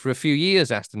team for a few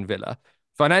years, Aston Villa.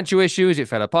 Financial issues, it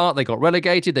fell apart. They got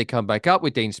relegated. They come back up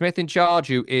with Dean Smith in charge,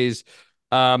 who is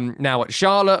now at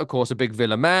Charlotte, of course, a big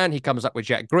Villa man. He comes up with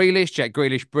Jack Grealish. Jack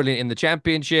Grealish, brilliant in the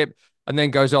Championship, and then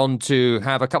goes on to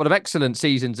have a couple of excellent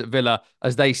seasons at Villa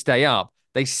as they stay up.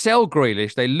 They sell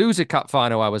Grealish. They lose a cup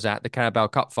final I was at, the Carabao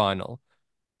Cup final.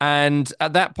 And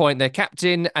at that point, their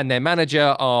captain and their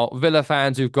manager are Villa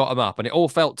fans who've got them up, and it all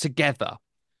felt together.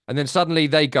 And then suddenly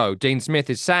they go. Dean Smith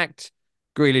is sacked.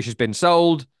 Grealish has been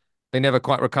sold. They never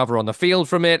quite recover on the field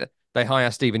from it. They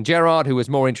hire Steven Gerrard, who was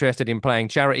more interested in playing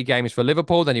charity games for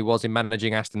Liverpool than he was in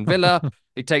managing Aston Villa.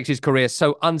 He takes his career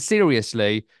so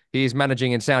unseriously. He is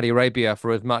managing in Saudi Arabia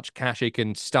for as much cash he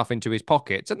can stuff into his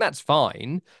pockets, and that's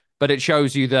fine. But it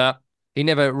shows you that he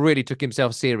never really took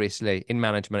himself seriously in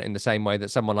management in the same way that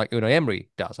someone like Unai Emery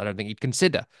does. I don't think he'd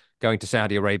consider going to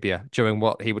Saudi Arabia during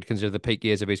what he would consider the peak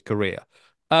years of his career.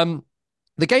 Um,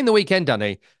 the game the weekend,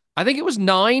 Danny, I think it was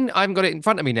nine. I haven't got it in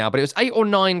front of me now, but it was eight or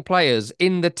nine players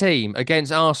in the team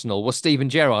against Arsenal were Steven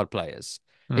Gerrard players.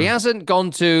 He Mm. hasn't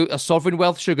gone to a sovereign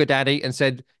wealth sugar daddy and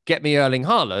said, "Get me Erling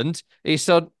Haaland." He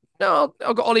said, "No,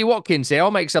 I've got Ollie Watkins here.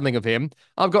 I'll make something of him.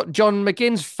 I've got John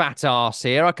McGinn's fat ass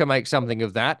here. I can make something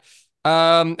of that."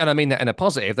 And I mean that in a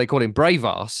positive. They call him brave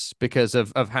ass because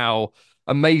of how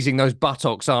amazing those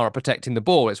buttocks are at protecting the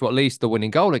ball. It's what leads to the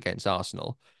winning goal against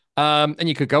Arsenal. And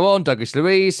you could go on, Douglas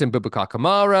Luiz and Boubacar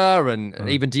Kamara and Mm.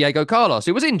 even Diego Carlos,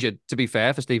 who was injured, to be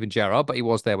fair, for Steven Gerrard, but he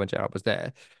was there when Gerrard was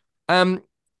there. Um,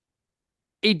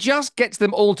 he just gets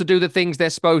them all to do the things they're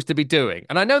supposed to be doing.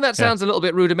 And I know that Yeah. sounds a little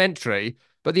bit rudimentary,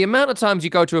 but the amount of times you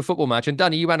go to a football match, and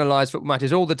Danny, you analyze football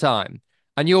matches all the time,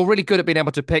 and you're really good at being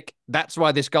able to pick, that's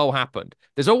why this goal happened.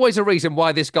 There's always a reason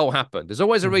why this goal happened. There's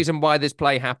always a Mm. reason why this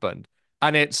play happened.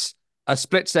 And it's a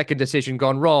split second decision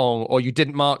gone wrong, or you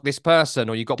didn't mark this person,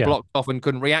 or you got Yeah. blocked off and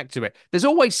couldn't react to it. There's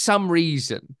always some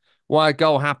reason why a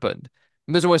goal happened.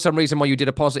 And there's always some reason why you did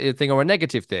a positive thing or a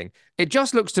negative thing. It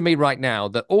just looks to me right now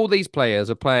that all these players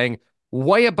are playing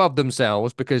way above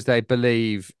themselves because they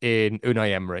believe in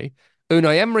Unai Emery.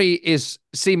 Unai Emery is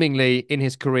seemingly in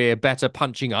his career better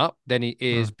punching up than he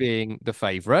is Mm. being the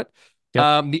favourite.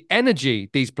 Yep. The energy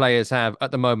these players have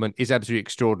at the moment is absolutely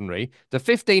extraordinary. The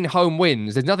 15 home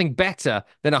wins, there's nothing better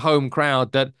than a home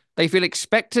crowd that they feel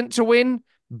expectant to win,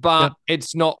 but Yep.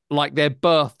 it's not like their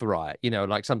birthright. You know,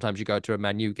 like sometimes you go to a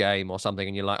Man U game or something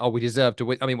and you're like, oh, we deserve to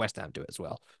win. I mean, West Ham do it as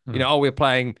well. You Mm. know, oh, we're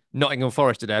playing Nottingham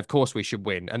Forest today. Of course we should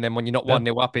win. And then when you're not Yeah.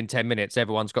 1-0 up in 10 minutes,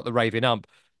 everyone's got the raving ump.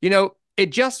 You know,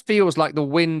 it just feels like the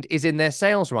wind is in their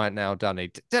sails right now,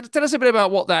 Dunny. Tell us a bit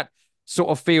about what that sort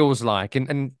of feels like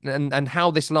and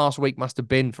how this last week must have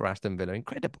been for Aston Villa.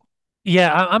 Incredible.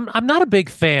 Yeah, I'm not a big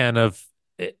fan of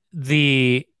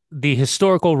the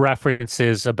historical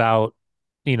references about,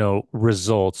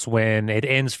 results when it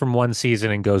ends from one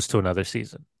season and goes to another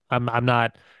season. I'm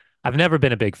not I've never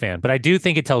been a big fan, but I do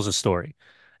think it tells a story.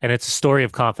 And it's a story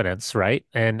of confidence, right?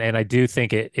 And I do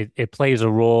think it plays a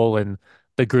role in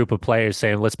the group of players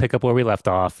saying, let's pick up where we left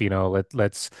off,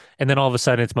 let's and then all of a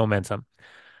sudden it's momentum.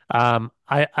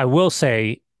 I will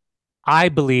say I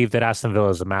believe that Aston Villa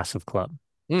is a massive club.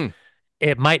 Mm.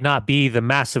 it might not be the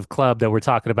massive club that we're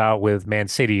talking about with Man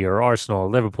City or Arsenal or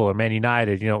Liverpool or Man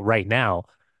United, right now,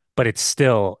 but it's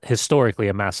still historically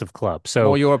a massive club. More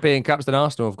So European Cups than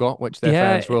Arsenal have got, which their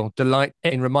yeah, fans will delight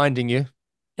in reminding you.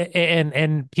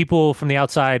 and people from the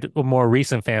outside, or more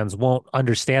recent fans, won't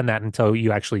understand that until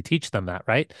you actually teach them that,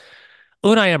 right?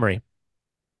 Unai Emery,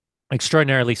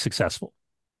 extraordinarily successful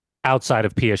outside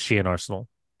of PSG and Arsenal.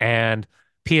 And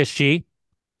PSG,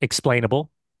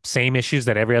 explainable, same issues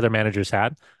that every other manager's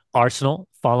had. Arsenal,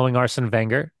 following Arsene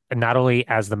Wenger, and not only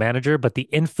as the manager, but the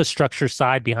infrastructure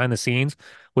side behind the scenes,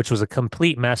 which was a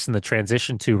complete mess in the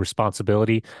transition to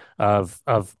responsibility of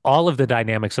all of the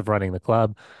dynamics of running the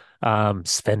club.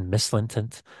 Sven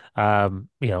Mislintat,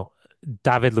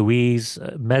 David Luiz,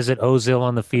 Mesut Ozil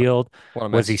on the field. What a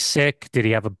Was he mess. sick? Did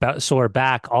he have a sore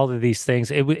back? All of these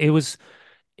things. It was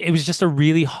just a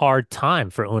really hard time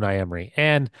for Unai Emery.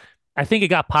 And I think it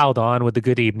got piled on with the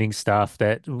good evening stuff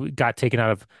that got taken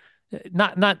out of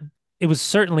not it was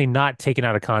certainly not taken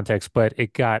out of context, but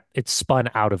it spun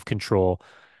out of control.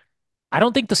 I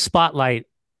don't think the spotlight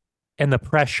and the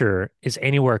pressure is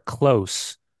anywhere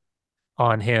close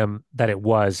on him that it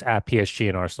was at PSG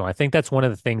and Arsenal. I think that's one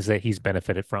of the things that he's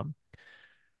benefited from.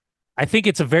 I think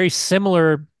it's a very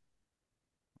similar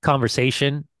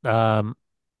conversation when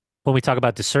we talk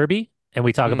about De Serbi and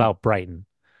we talk Mm. about Brighton.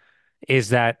 Is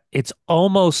that it's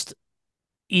almost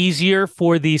easier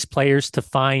for these players to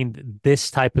find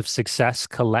this type of success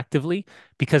collectively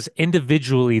because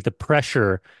individually the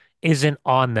pressure isn't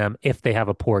on them if they have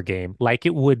a poor game, like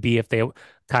it would be if they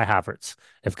Kai Havertz.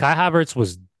 If Kai Havertz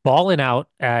was balling out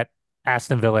at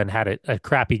Aston Villa and had a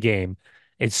crappy game,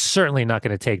 it's certainly not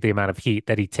going to take the amount of heat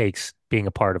that he takes being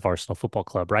a part of Arsenal Football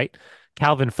Club, right?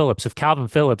 Calvin Phillips, if Calvin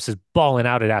Phillips is balling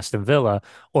out at Aston Villa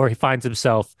or he finds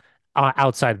himself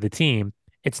outside of the team,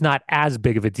 it's not as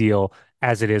big of a deal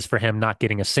as it is for him not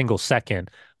getting a single second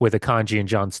with Akanji and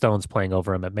John Stones playing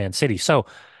over him at Man City. So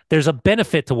there's a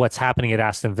benefit to what's happening at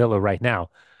Aston Villa right now.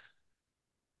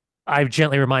 I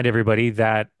gently remind everybody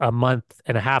that a month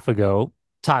and a half ago,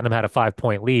 Tottenham had a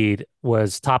 5-point lead,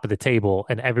 was top of the table,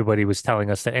 and everybody was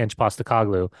telling us that Ange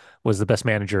Postecoglou was the best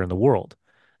manager in the world.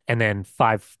 And then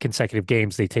 5 consecutive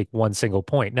games, they take one single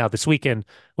point. Now, this weekend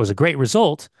was a great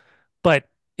result, but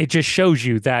it just shows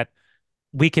you that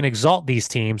we can exalt these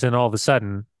teams and all of a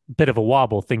sudden, bit of a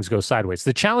wobble, things go sideways.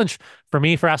 The challenge for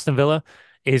me for Aston Villa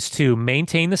is to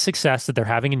maintain the success that they're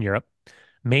having in Europe,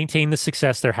 maintain the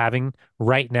success they're having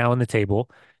right now in the table,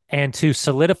 and to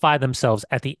solidify themselves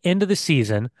at the end of the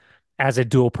season as a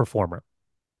dual performer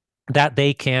that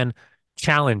they can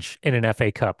challenge in an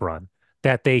FA Cup run,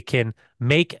 that they can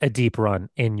make a deep run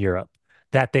in Europe,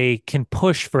 that they can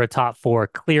push for a top four,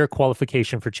 clear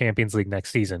qualification for Champions League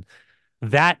next season.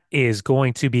 That is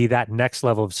going to be that next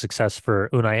level of success for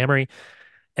Unai Emery.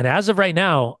 And as of right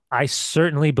now, I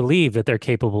certainly believe that they're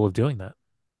capable of doing that.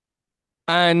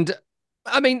 And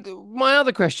I mean, my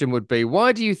other question would be,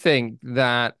 why do you think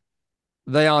that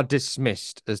they are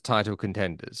dismissed as title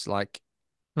contenders? Like,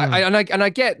 Hmm. and I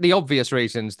get the obvious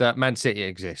reasons that Man City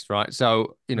exist, right?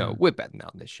 So, Hmm. we're better now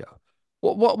on this show.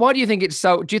 Why do you think it's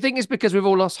so? Do you think it's because we've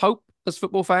all lost hope as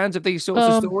football fans of these sorts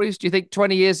of Um, stories? Do you think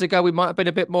 20 years ago we might have been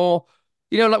a bit more,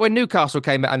 like when Newcastle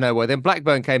came out of nowhere, then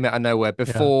Blackburn came out of nowhere yeah,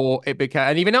 before it became,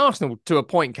 and even Arsenal to a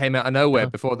point came out of nowhere yeah,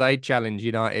 before they challenged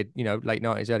United, late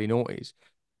 90s, early noughties.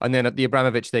 And then at the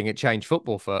Abramovich thing, it changed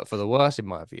football for the worse, in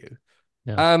my view.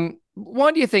 yeah.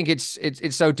 Why do you think it's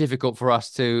so difficult for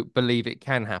us to believe it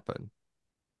can happen?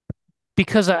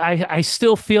 Because I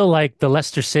still feel like the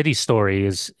Leicester City story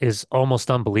is almost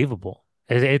unbelievable.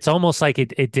 It's almost like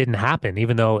it didn't happen,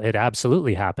 even though it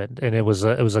absolutely happened, and it was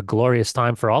a glorious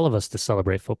time for all of us to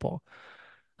celebrate football.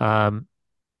 Um,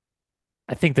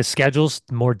 I think the schedule's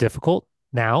more difficult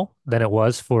now than it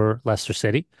was for Leicester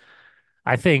City.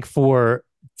 I think for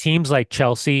teams like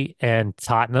Chelsea and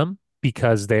Tottenham,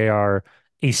 because they are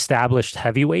established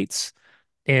heavyweights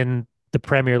in the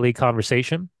Premier League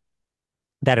conversation,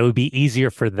 that it would be easier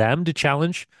for them to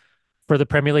challenge for the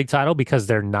Premier League title because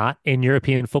they're not in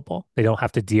European football. They don't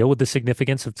have to deal with the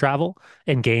significance of travel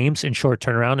and games and short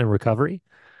turnaround and recovery.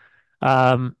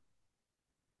 Um,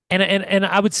 and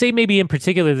I would say maybe in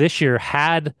particular this year,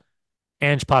 had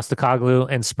Ange Postecoglou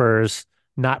and Spurs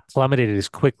not plummeted as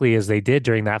quickly as they did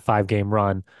during that 5-game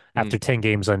run Mm. after 10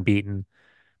 games unbeaten,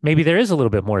 maybe there is a little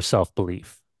bit more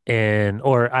self-belief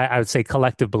or I would say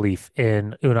collective belief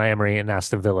in Unai Emery and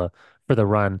Aston Villa for the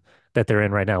run that they're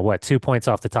in right now. What, 2 points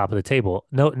off the top of the table?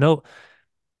 No, no.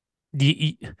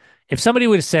 You, if somebody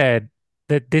would have said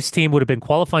that this team would have been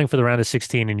qualifying for the round of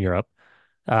 16 in Europe,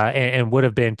 and would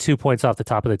have been 2 points off the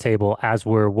top of the table as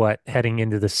we're heading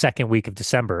into the second week of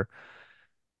December,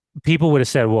 people would have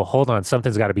said, well, hold on,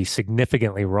 something's got to be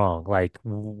significantly wrong. Like,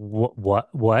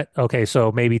 what? Okay,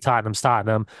 so maybe Tottenham's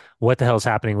Tottenham. What the hell's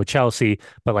happening with Chelsea?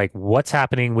 But like, what's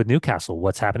happening with Newcastle?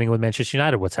 What's happening with Manchester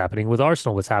United? What's happening with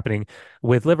Arsenal? What's happening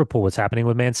with Liverpool? What's happening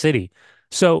with Man City?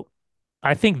 So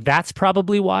I think that's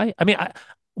probably why. I mean,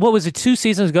 what was it, 2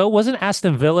 seasons ago? Wasn't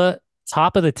Aston Villa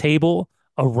top of the table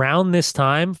around this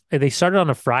time? They started on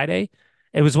a Friday.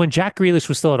 It was when Jack Grealish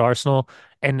was still at Arsenal,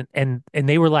 and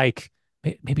they were like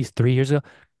maybe 3 years ago.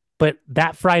 But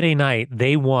that Friday night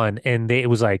they won, and it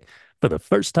was like for the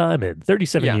first time in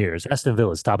 37 Yeah. years, Aston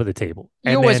Villa's top of the table. You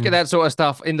And always get then that sort of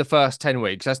stuff in the first 10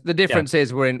 weeks. That's the yeah, difference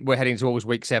is we're heading towards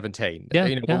week 17. yeah,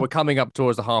 But yeah. we're coming up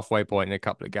towards the halfway point in a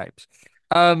couple of games.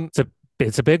 Um,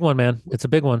 It's a big one, man. It's a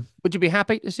big one. would you be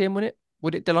happy to see him win it?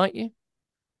 Would it delight you?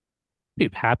 Be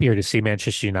happier to see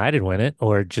Manchester United win it,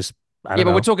 or just I Yeah, don't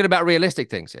but we're know, talking about realistic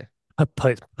things here.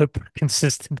 put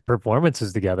consistent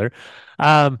performances together.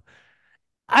 Um,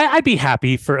 I'd be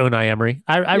happy for Unai Emery.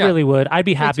 I Yeah, really would. I'd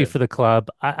be me happy too. for the club.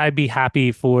 I'd be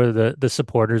happy for the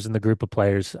supporters and the group of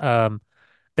players.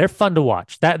 They're fun to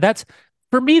watch. That's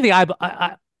for me.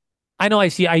 I know I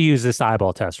use this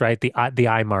eyeball test, right? The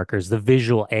eye markers, the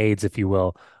visual aids, if you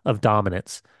will, of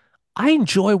dominance. I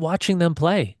enjoy watching them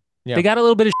play. They Yeah. got a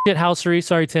little bit of shithousery.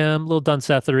 Sorry, Tim. A little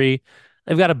Dunsethery.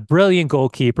 They've got a brilliant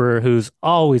goalkeeper who's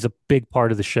always a big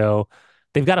part of the show.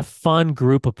 They've got a fun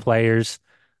group of players.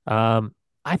 Um,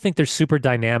 I think they're super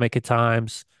dynamic at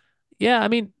times. Yeah, I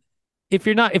mean, if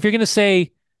you're gonna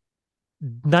say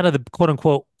none of the quote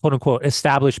unquote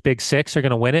established big six are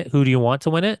gonna win it, who do you want to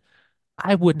win it?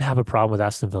 I wouldn't have a problem with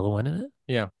Aston Villa winning it.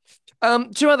 Yeah.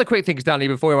 Two other quick things, Danny,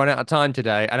 before we run out of time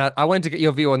today. And I wanted to get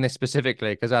your view on this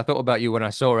specifically because I thought about you when I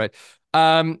saw it.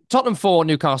 Tottenham 4,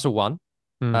 Newcastle 1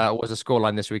 Hmm, was a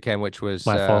scoreline this weekend, which was,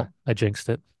 my fault. I jinxed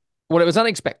it. well, it was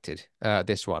unexpected,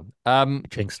 this one. I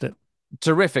jinxed it.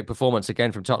 Terrific performance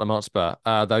again from Tottenham Hotspur.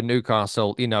 Though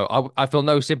Newcastle, I feel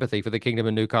no sympathy for the Kingdom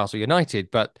of Newcastle United,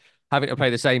 but having to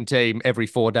play the same team every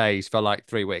 4 days for like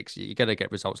 3 weeks, you're going to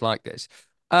get results like this.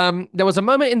 There was a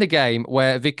moment in the game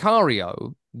where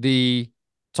Vicario, the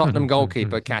Tottenham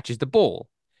goalkeeper, catches the ball.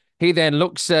 He then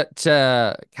looks at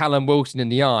Callum Wilson in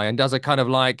the eye and does a kind of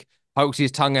like pokes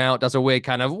his tongue out, does a weird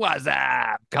kind of what's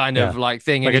up kind Yeah. of like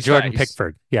thing in Like a his Jordan face.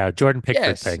 Pickford. Yeah, Jordan Pickford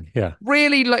Yes. thing. Yeah.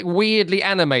 Really like weirdly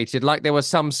animated, like there was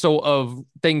some sort of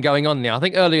thing going on there. I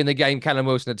think earlier in the game, Callum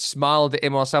Wilson had smiled at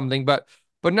him or something, but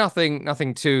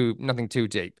nothing too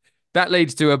deep. That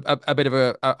leads to a bit of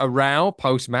a row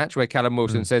post match where Callum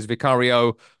Wilson Mm. says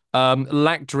Vicario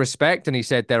lacked respect, and he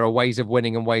said there are ways of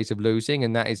winning and ways of losing,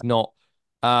 and that is not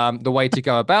the way to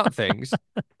go about things.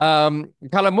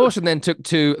 Callum Wilson then took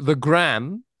to the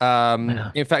gram.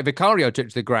 Yeah. In fact, Vicario took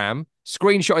to the gram,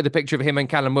 screenshotted the picture of him and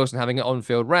Callum Wilson having an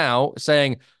on-field row,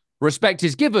 saying, "Respect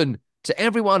is given to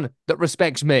everyone that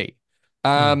respects me."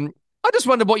 Mm. I just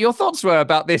wondered what your thoughts were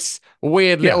about this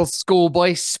weird Yeah. little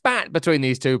schoolboy spat between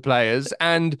these two players,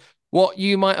 and what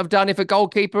you might have done if a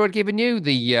goalkeeper had given you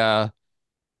the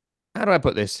how do I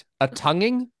put this? A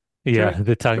tonguing Yeah. during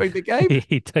The tongue. during the game? Does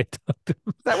He talked.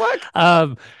 that work?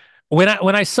 Um, when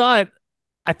I saw it,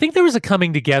 I think there was a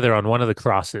coming together on one of the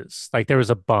crosses. Like there was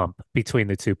a bump between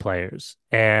the two players.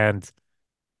 And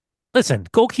listen,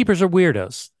 goalkeepers are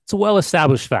weirdos. It's a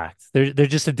well-established fact. They're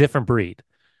just a different breed.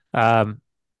 Um,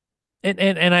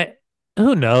 and I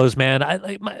who knows, man.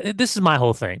 This is my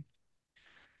whole thing.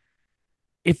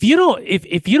 If you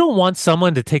don't want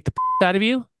someone to take the out of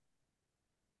you,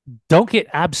 don't get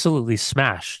absolutely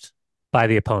smashed by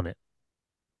the opponent.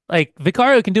 Like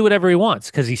Vicario can do whatever he wants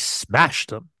because he smashed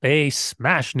them. They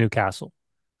smashed Newcastle.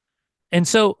 And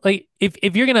so, like,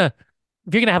 if you're gonna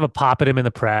have a pop at him in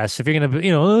the press, if you're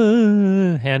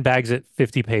gonna handbags at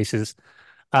 50 paces,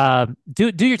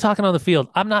 do your talking on the field.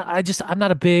 I'm not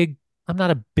a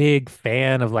big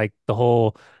fan of like the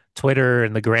whole Twitter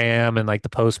and the gram and like the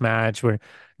post match where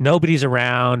nobody's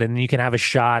around and you can have a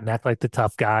shot and act like the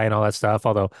tough guy and all that stuff.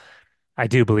 Although I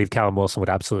do believe Callum Wilson would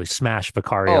absolutely smash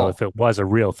Vicario Oh, if it was a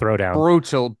real throwdown.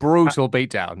 Uh, brutal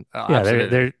beatdown. yeah,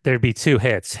 Absolutely. there'd be two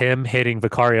hits, him hitting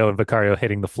Vicario and Vicario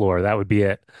hitting the floor. That would be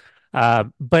it.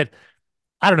 But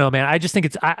I don't know, man. I just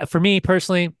think for me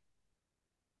personally,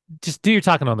 just do your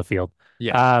talking on the field.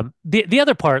 Yeah. The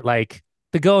other part, like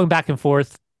the going back and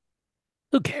forth,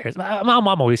 who cares? I'm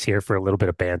always here for a little bit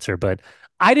of banter, but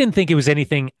I didn't think it was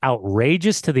anything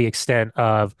outrageous to the extent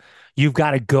of you've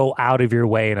got to go out of your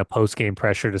way in a post game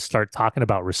pressure to start talking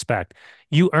about respect.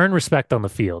 You earn respect on the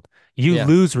field. You Yeah.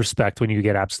 lose respect when you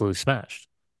get absolutely smashed.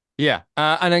 Yeah.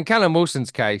 And in Callum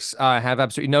Wilson's case, I have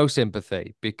absolutely no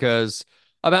sympathy because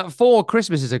about 4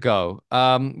 Christmases ago,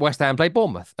 West Ham played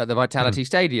Bournemouth at the Hmm. Vitality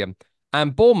Stadium.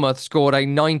 and Bournemouth scored a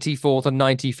 94th and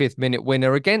 95th minute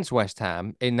winner against West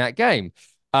Ham in that game.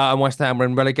 And West Ham were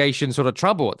in relegation sort of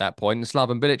trouble at that point, and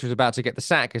Slaven Bilic was about to get the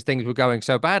sack because things were going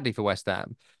so badly for West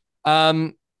Ham.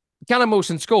 Um, Callum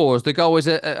Wilson scores. The goal was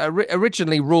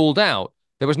originally ruled out.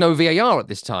 There was no VAR at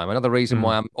this time. Another reason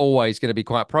why Mm. I'm always going to be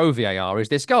quite pro VAR is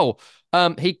this goal.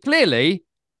 He clearly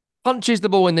punches the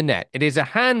ball in the net. It is a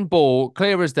handball,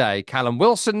 clear as day. Callum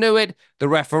Wilson knew it. The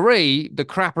referee, the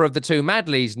crapper of the two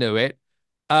Madleys, knew it.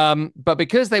 But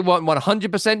because they weren't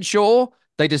 100% sure,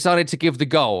 they decided to give the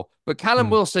goal. But Callum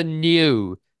Mm. Wilson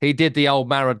knew he did the old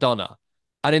Maradona.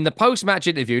 And in the post-match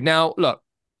interview, now, look,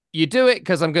 you do it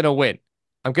because I'm going to win.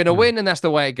 I'm going to Mm. win, and that's the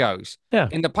way it goes. Yeah.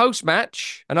 In the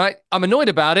post-match, and I'm annoyed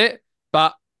about it,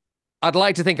 but I'd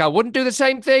like to think I wouldn't do the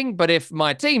same thing. But if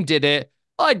my team did it,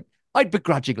 I'd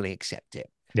begrudgingly accept it.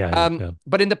 Yeah. Yeah. Yeah.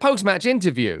 But in the post-match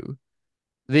interview,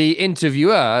 the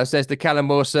interviewer says to Callum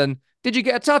Wilson, "Did you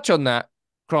get a touch on that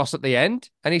cross at the end?"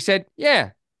 And he said,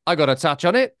 "Yeah, I got a touch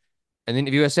on it." And the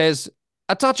interviewer says,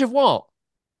 "A touch of what?"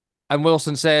 And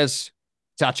Wilson says,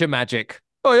 "Touch of magic."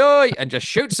 Oi, oi, and just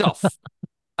shoots off,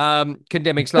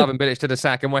 condemning Slaven Bilic to the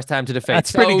sack and West Ham to defeat.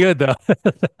 That's pretty So good, though.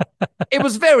 it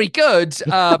was very good,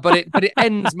 but it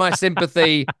ends my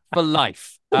sympathy for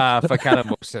life for Callum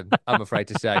Wilson, I'm afraid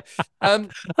to say.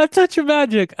 A touch of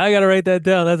magic. I gotta write that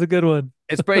down. That's a good one.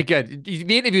 It's pretty good.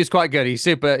 The interview is quite good. He's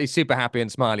super happy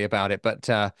and smiley about it. But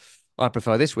I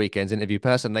prefer this weekend's interview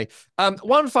personally.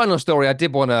 One final story I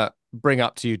did want to bring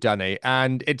up to you, Danny,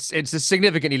 and it's a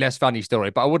significantly less funny story,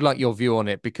 but I would like your view on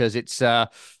it because it's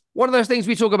one of those things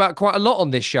we talk about quite a lot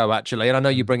on this show, actually. And I know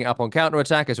you Mm. bring it up on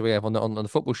Counterattack as we have on the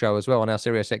football show as well on our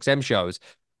Sirius XM shows.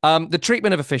 The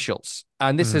treatment of officials,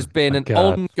 and this has been My an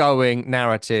God. ongoing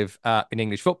narrative in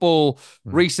English football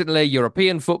Mm. recently.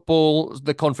 European football,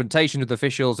 the confrontation with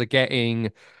officials are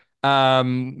getting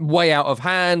way out of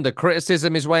hand. The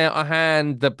criticism is way out of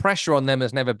hand. The pressure on them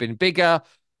has never been bigger.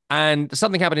 And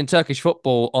something happened in Turkish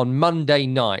football on Monday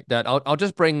night that I'll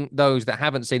just bring those that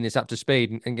haven't seen this up to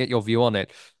speed and get your view on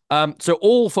it. So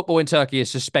all football in Turkey is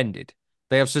suspended.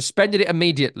 They have suspended it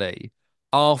immediately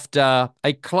after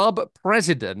a club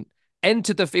president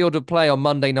entered the field of play on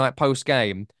Monday night post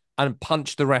game and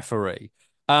punched the referee.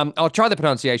 I'll try the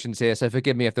pronunciations here, so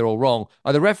forgive me if they're all wrong.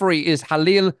 The referee is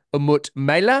Halil Umut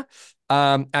Mela,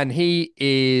 and he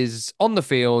is on the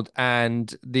field,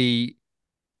 and the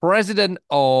president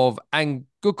of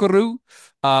Angukuru,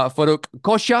 Faruk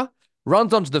Kosha,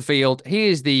 runs onto the field. He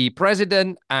is the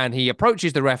president, and he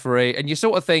approaches the referee, and you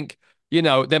sort of think,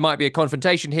 there might be a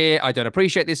confrontation here. I don't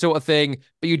appreciate this sort of thing,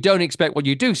 but you don't expect what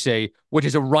you do see, which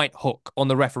is a right hook on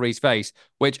the referee's face,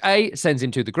 which A, sends him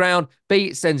to the ground,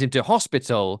 B, sends him to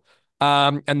hospital,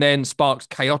 and then sparks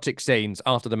chaotic scenes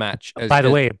after the match. By the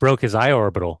way, it broke his eye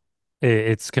orbital.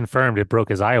 It's confirmed it broke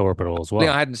his eye orbital as I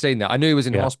well. hadn't seen that. I knew he was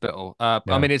in Yeah. hospital. I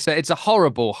Yeah. mean, it's a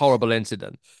horrible, horrible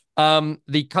incident.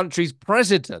 The country's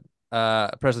president,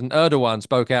 President Erdogan,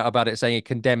 spoke out about it, saying he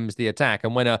condemns the attack.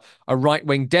 And when a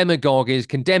right-wing demagogue is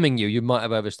condemning you, you might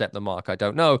have overstepped the mark. I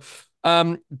don't know.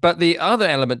 But the other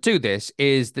element to this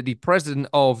is that the president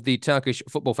of the Turkish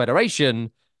Football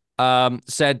Federation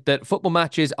said that football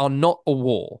matches are not a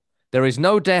war. There is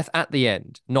no death at the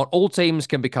end. Not all teams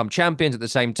can become champions at the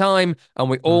same time, and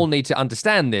we all need to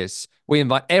understand this. We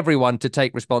invite everyone to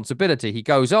take responsibility. He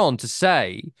goes on to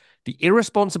say the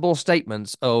irresponsible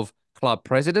statements of club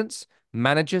presidents,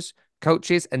 managers,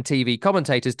 coaches, and TV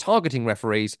commentators targeting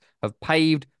referees have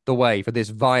paved the way for this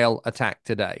vile attack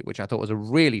today, which I thought was a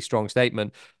really strong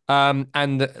statement.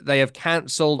 And they have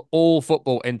cancelled all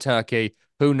football in Turkey.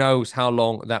 Who knows how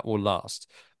long that will last?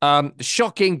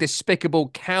 Shocking, despicable,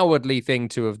 cowardly thing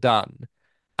to have done.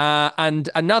 And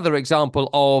another example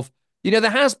of, there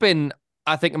has been,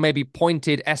 I think, maybe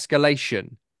pointed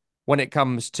escalation when it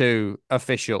comes to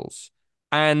officials.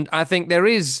 And I think there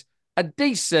is a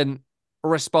decent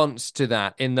response to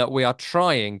that in that we are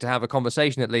trying to have a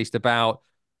conversation at least about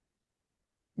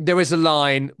there is a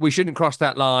line. We shouldn't cross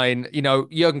that line.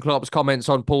 Jurgen Klopp's comments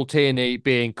on Paul Tierney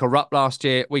being corrupt last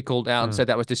year, we called out and Mm. said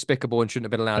that was despicable and shouldn't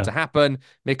have been allowed Yeah. to happen.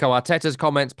 Mikel Arteta's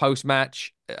comments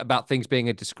post-match about things being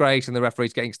a disgrace and the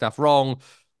referees getting stuff wrong.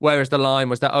 Where is the line?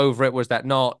 Was that over it? Was that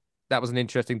not? That was an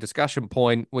interesting discussion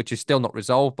point, which is still not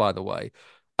resolved, by the way.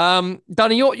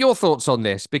 Danny, your thoughts on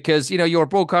this? Because, you're a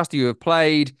broadcaster, you have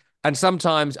played. And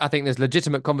sometimes I think there's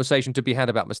legitimate conversation to be had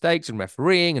about mistakes and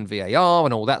refereeing and VAR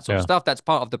and all that sort of Yeah. stuff. That's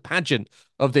part of the pageant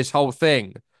of this whole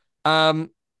thing.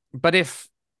 But if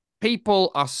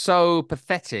people are so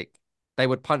pathetic, they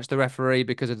would punch the referee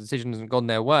because a decision hasn't gone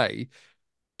their way.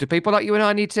 Do people like you and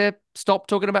I need to stop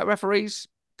talking about referees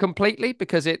completely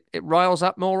because it riles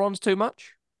up morons too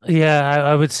much? Yeah,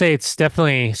 I would say it's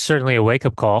definitely certainly a wake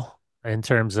up call in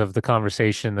terms of the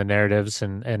conversation, the narratives,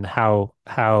 and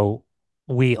how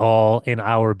we all in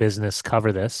our business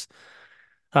cover this.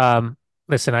 Um,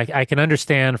 Listen, I can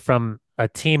understand from a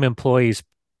team employee's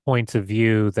point of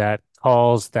view that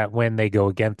calls that when they go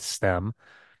against them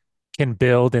can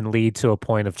build and lead to a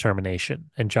point of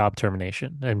termination and job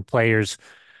termination and players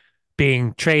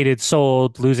being traded,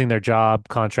 sold, losing their job,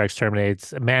 contracts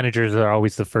terminated. Managers are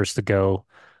always the first to go.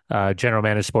 General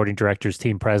managers, sporting directors,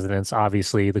 team presidents,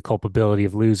 obviously the culpability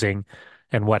of losing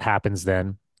and what happens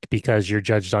then because you're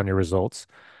judged on your results.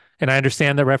 And I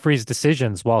understand that referees'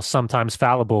 decisions, while sometimes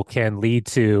fallible, can lead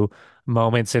to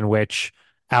moments in which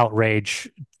outrage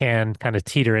can kind of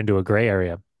teeter into a gray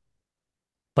area.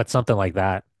 But something like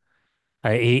that,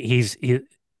 this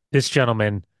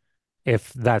gentleman,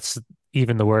 if that's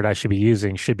even the word I should be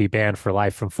using, should be banned for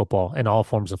life from football and all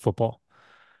forms of football.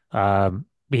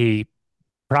 He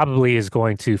probably is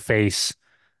going to face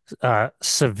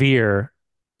severe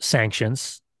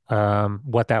sanctions.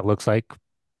 What that looks like,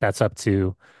 that's up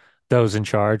to those in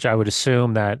charge. I would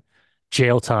assume that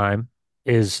jail time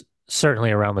is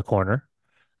certainly around the corner,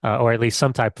 or at least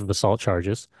some type of assault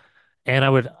charges. And I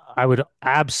would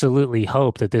absolutely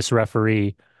hope that this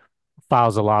referee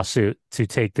files a lawsuit to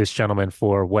take this gentleman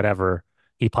for whatever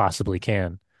he possibly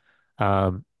can.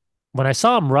 Um, when I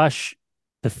saw him rush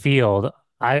the field,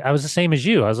 I was the same as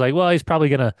you. I was like, well, he's probably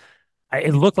gonna.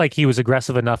 It looked like he was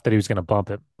aggressive enough that he was gonna bump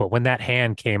him, but when that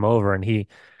hand came over and he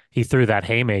threw that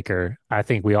haymaker, I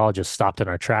think we all just stopped in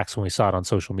our tracks when we saw it on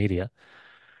social media.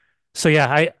 So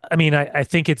yeah, I mean I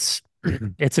think it's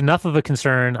it's enough of a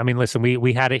concern. I mean, listen,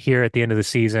 we had it here at the end of the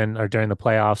season or during the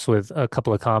playoffs with a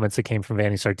couple of comments that came from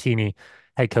Vanni Sartini,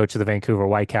 head coach of the Vancouver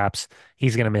Whitecaps.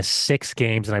 He's going to miss 6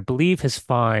 games, and I believe his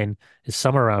fine is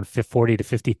somewhere around 40 to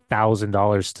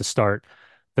 $50,000 to start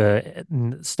at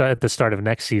the start of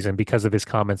next season because of his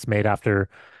comments made after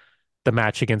the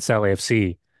match against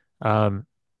LAFC. Um,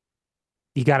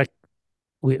 you got to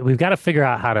we've got to figure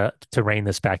out how to rein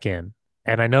this back in.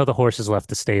 And I know the horse has left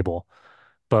the stable,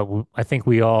 but I think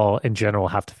we all in general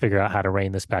have to figure out how to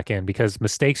rein this back in because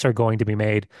mistakes are going to be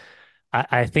made.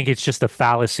 I think it's just a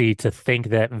fallacy to think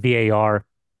that VAR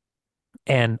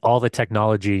and all the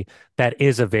technology that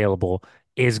is available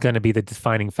is going to be the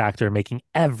defining factor, making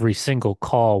every single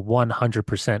call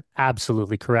 100%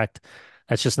 absolutely correct.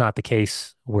 That's just not the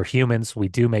case. We're humans. We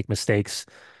do make mistakes.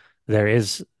 There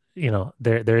is,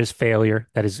 there is failure,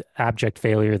 that is abject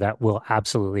failure that will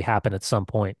absolutely happen at some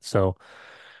point. So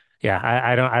yeah,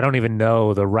 I don't even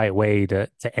know the right way to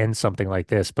end something like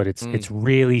this, but Mm, it's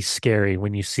really scary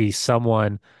when you see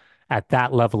someone at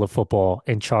that level of football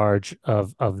in charge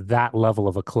of that level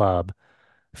of a club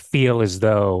feel as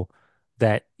though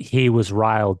that he was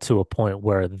riled to a point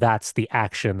where that's the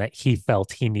action that he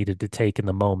felt he needed to take in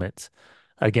the moment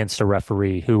against a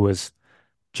referee who was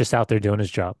just out there doing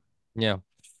his job. yeah.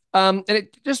 And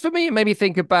it just for me, it made me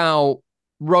think about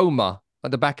Roma at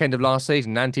the back end of last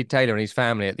season, Nancy Taylor and his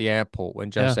family at the airport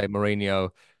when Yeah. Jose Mourinho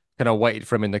kind of waited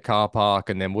for him in the car park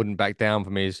and then wouldn't back down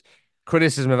from his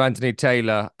criticism of Anthony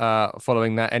Taylor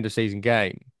following that end of season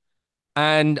game.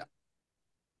 And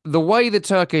the way the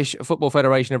Turkish Football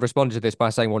Federation have responded to this by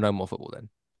saying, well, no more football then.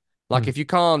 Like, Mm. if you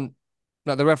can't,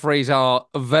 like, the referees are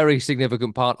a very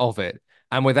significant part of it.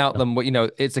 And without Yeah.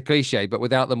 them, it's a cliche, but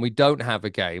without them, we don't have a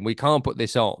game. We can't put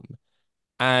this on.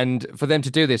 And for them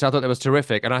to do this, I thought that was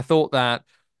terrific. And I thought that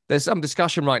there's some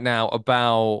discussion right now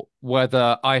about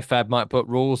whether IFAB might put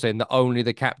rules in that only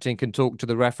the captain can talk to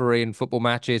the referee in football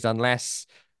matches unless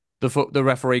the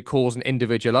referee calls an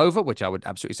individual over, which I would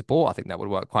absolutely support. I think that would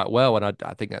work quite well, and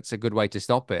I think that's a good way to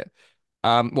stop it.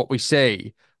 What we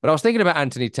see, but I was thinking about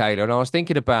Anthony Taylor, and I was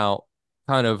thinking about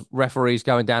kind of referees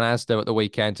going down Aston at the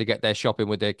weekend to get their shopping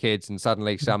with their kids, and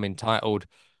suddenly some entitled,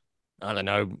 I don't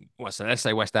know, let's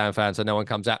say West Ham fans, so no one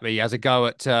comes at me, as a go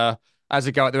at the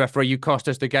referee. You cost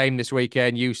us the game this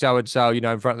weekend. You so and so,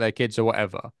 in front of their kids or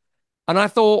whatever. And I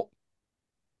thought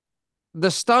the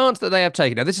stance that they have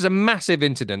taken. Now, this is a massive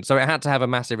incident, so it had to have a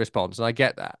massive response, and I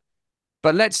get that.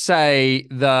 But let's say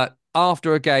that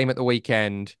after a game at the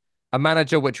weekend, a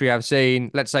manager, which we have seen,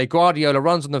 let's say Guardiola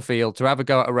runs on the field to have a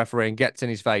go at a referee and gets in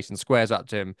his face and squares up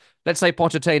to him. Let's say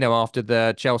Pochettino after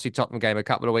the Chelsea Tottenham game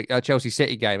Chelsea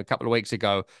City game a couple of weeks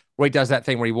ago, where he does that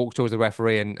thing where he walks towards the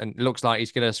referee and looks like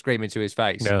he's going to scream into his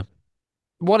face. Yeah.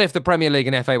 What if the Premier League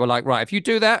and FA were like, right, if you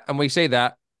do that and we see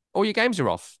that, all your games are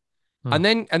off?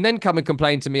 Mm. And then come and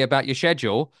complain to me about your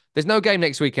schedule. There's no game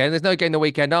next weekend. There's no game the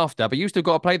weekend after, but you still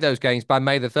got to play those games by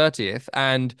May the 30th.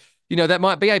 And, that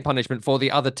might be a punishment for the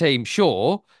other team,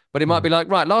 sure. But it might Mm. be like,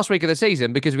 right, last week of the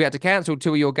season, because we had to cancel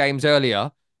 2 of your games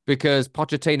earlier, because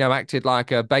Pochettino acted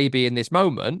like a baby in this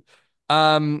moment.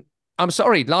 I'm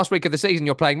sorry, last week of the season,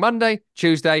 you're playing Monday,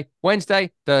 Tuesday,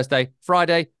 Wednesday, Thursday,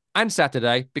 Friday, and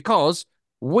Saturday because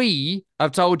we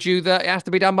have told you that it has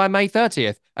to be done by May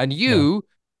 30th. And No. you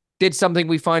did something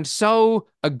we find so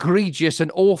egregious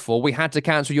and awful, we had to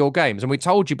cancel your games. And we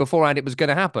told you beforehand it was going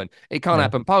to happen. It can't Yeah.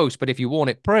 happen post, but if you warn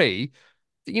it pre,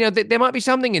 there might be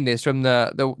something in this from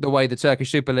the way the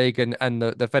Turkish Super League and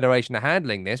the federation are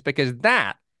handling this, because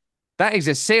that is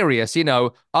a serious,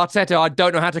 Arteta, I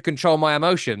don't know how to control my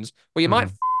emotions. Well, you might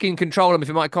Mm. fucking control them if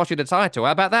it might cost you the title.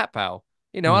 How about that, pal?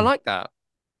 I Mm. like that.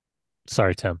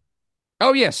 Sorry, Tim.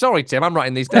 Oh, yeah. Sorry, Tim. I'm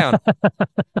writing these down.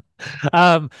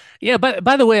 um, yeah, but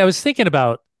by the way, I was thinking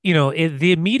about,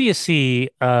 the immediacy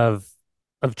of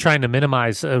trying to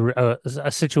minimize a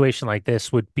situation like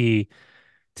this would be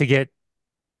to get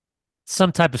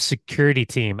some type of security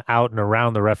team out and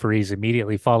around the referees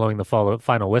immediately following the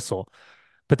final whistle.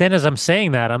 But then as I'm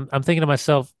saying that, I'm thinking to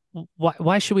myself,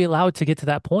 why should we allow it to get to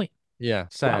that point? Yeah. Why,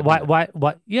 Sad, why, isn't it?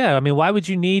 why? Yeah, I mean, why would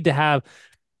you need to have?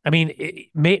 I mean,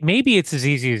 maybe it's as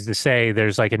easy as to say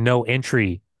there's like a no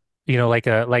entry, like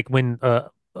when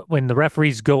the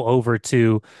referees go over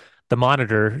to the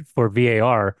monitor for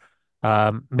VAR,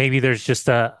 maybe there's just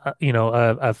a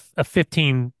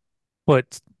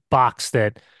 15-foot box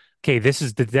that, okay, this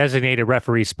is the designated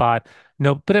referee spot.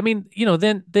 No, but I mean,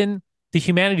 then the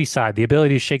humanity side, the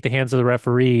ability to shake the hands of the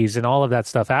referees and all of that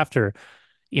stuff after,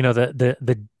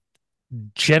 the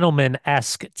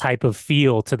gentleman-esque type of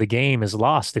feel to the game is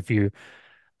lost if you,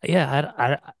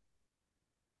 yeah,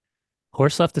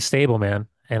 horse left the stable, man,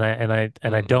 and I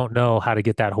Mm. don't know how to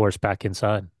get that horse back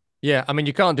inside. Yeah. I mean,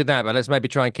 you can't do that, but let's maybe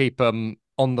try and keep them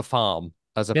on the farm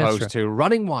as Yeah, that's opposed true. to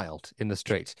running wild in the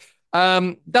streets.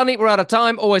 Dunny, we're out of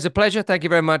time. Always a pleasure. Thank you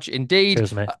very much indeed.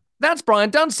 Cheers, mate. That's Brian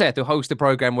Dunseth, who hosts the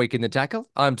program Week in the Tackle.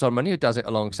 I'm Tom Money, who does it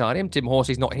alongside him. Tim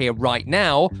Horsey's not here right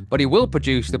now, but he will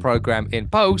produce the program in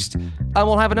post, and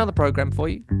we'll have another program for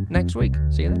you next week.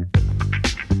 See you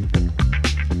then.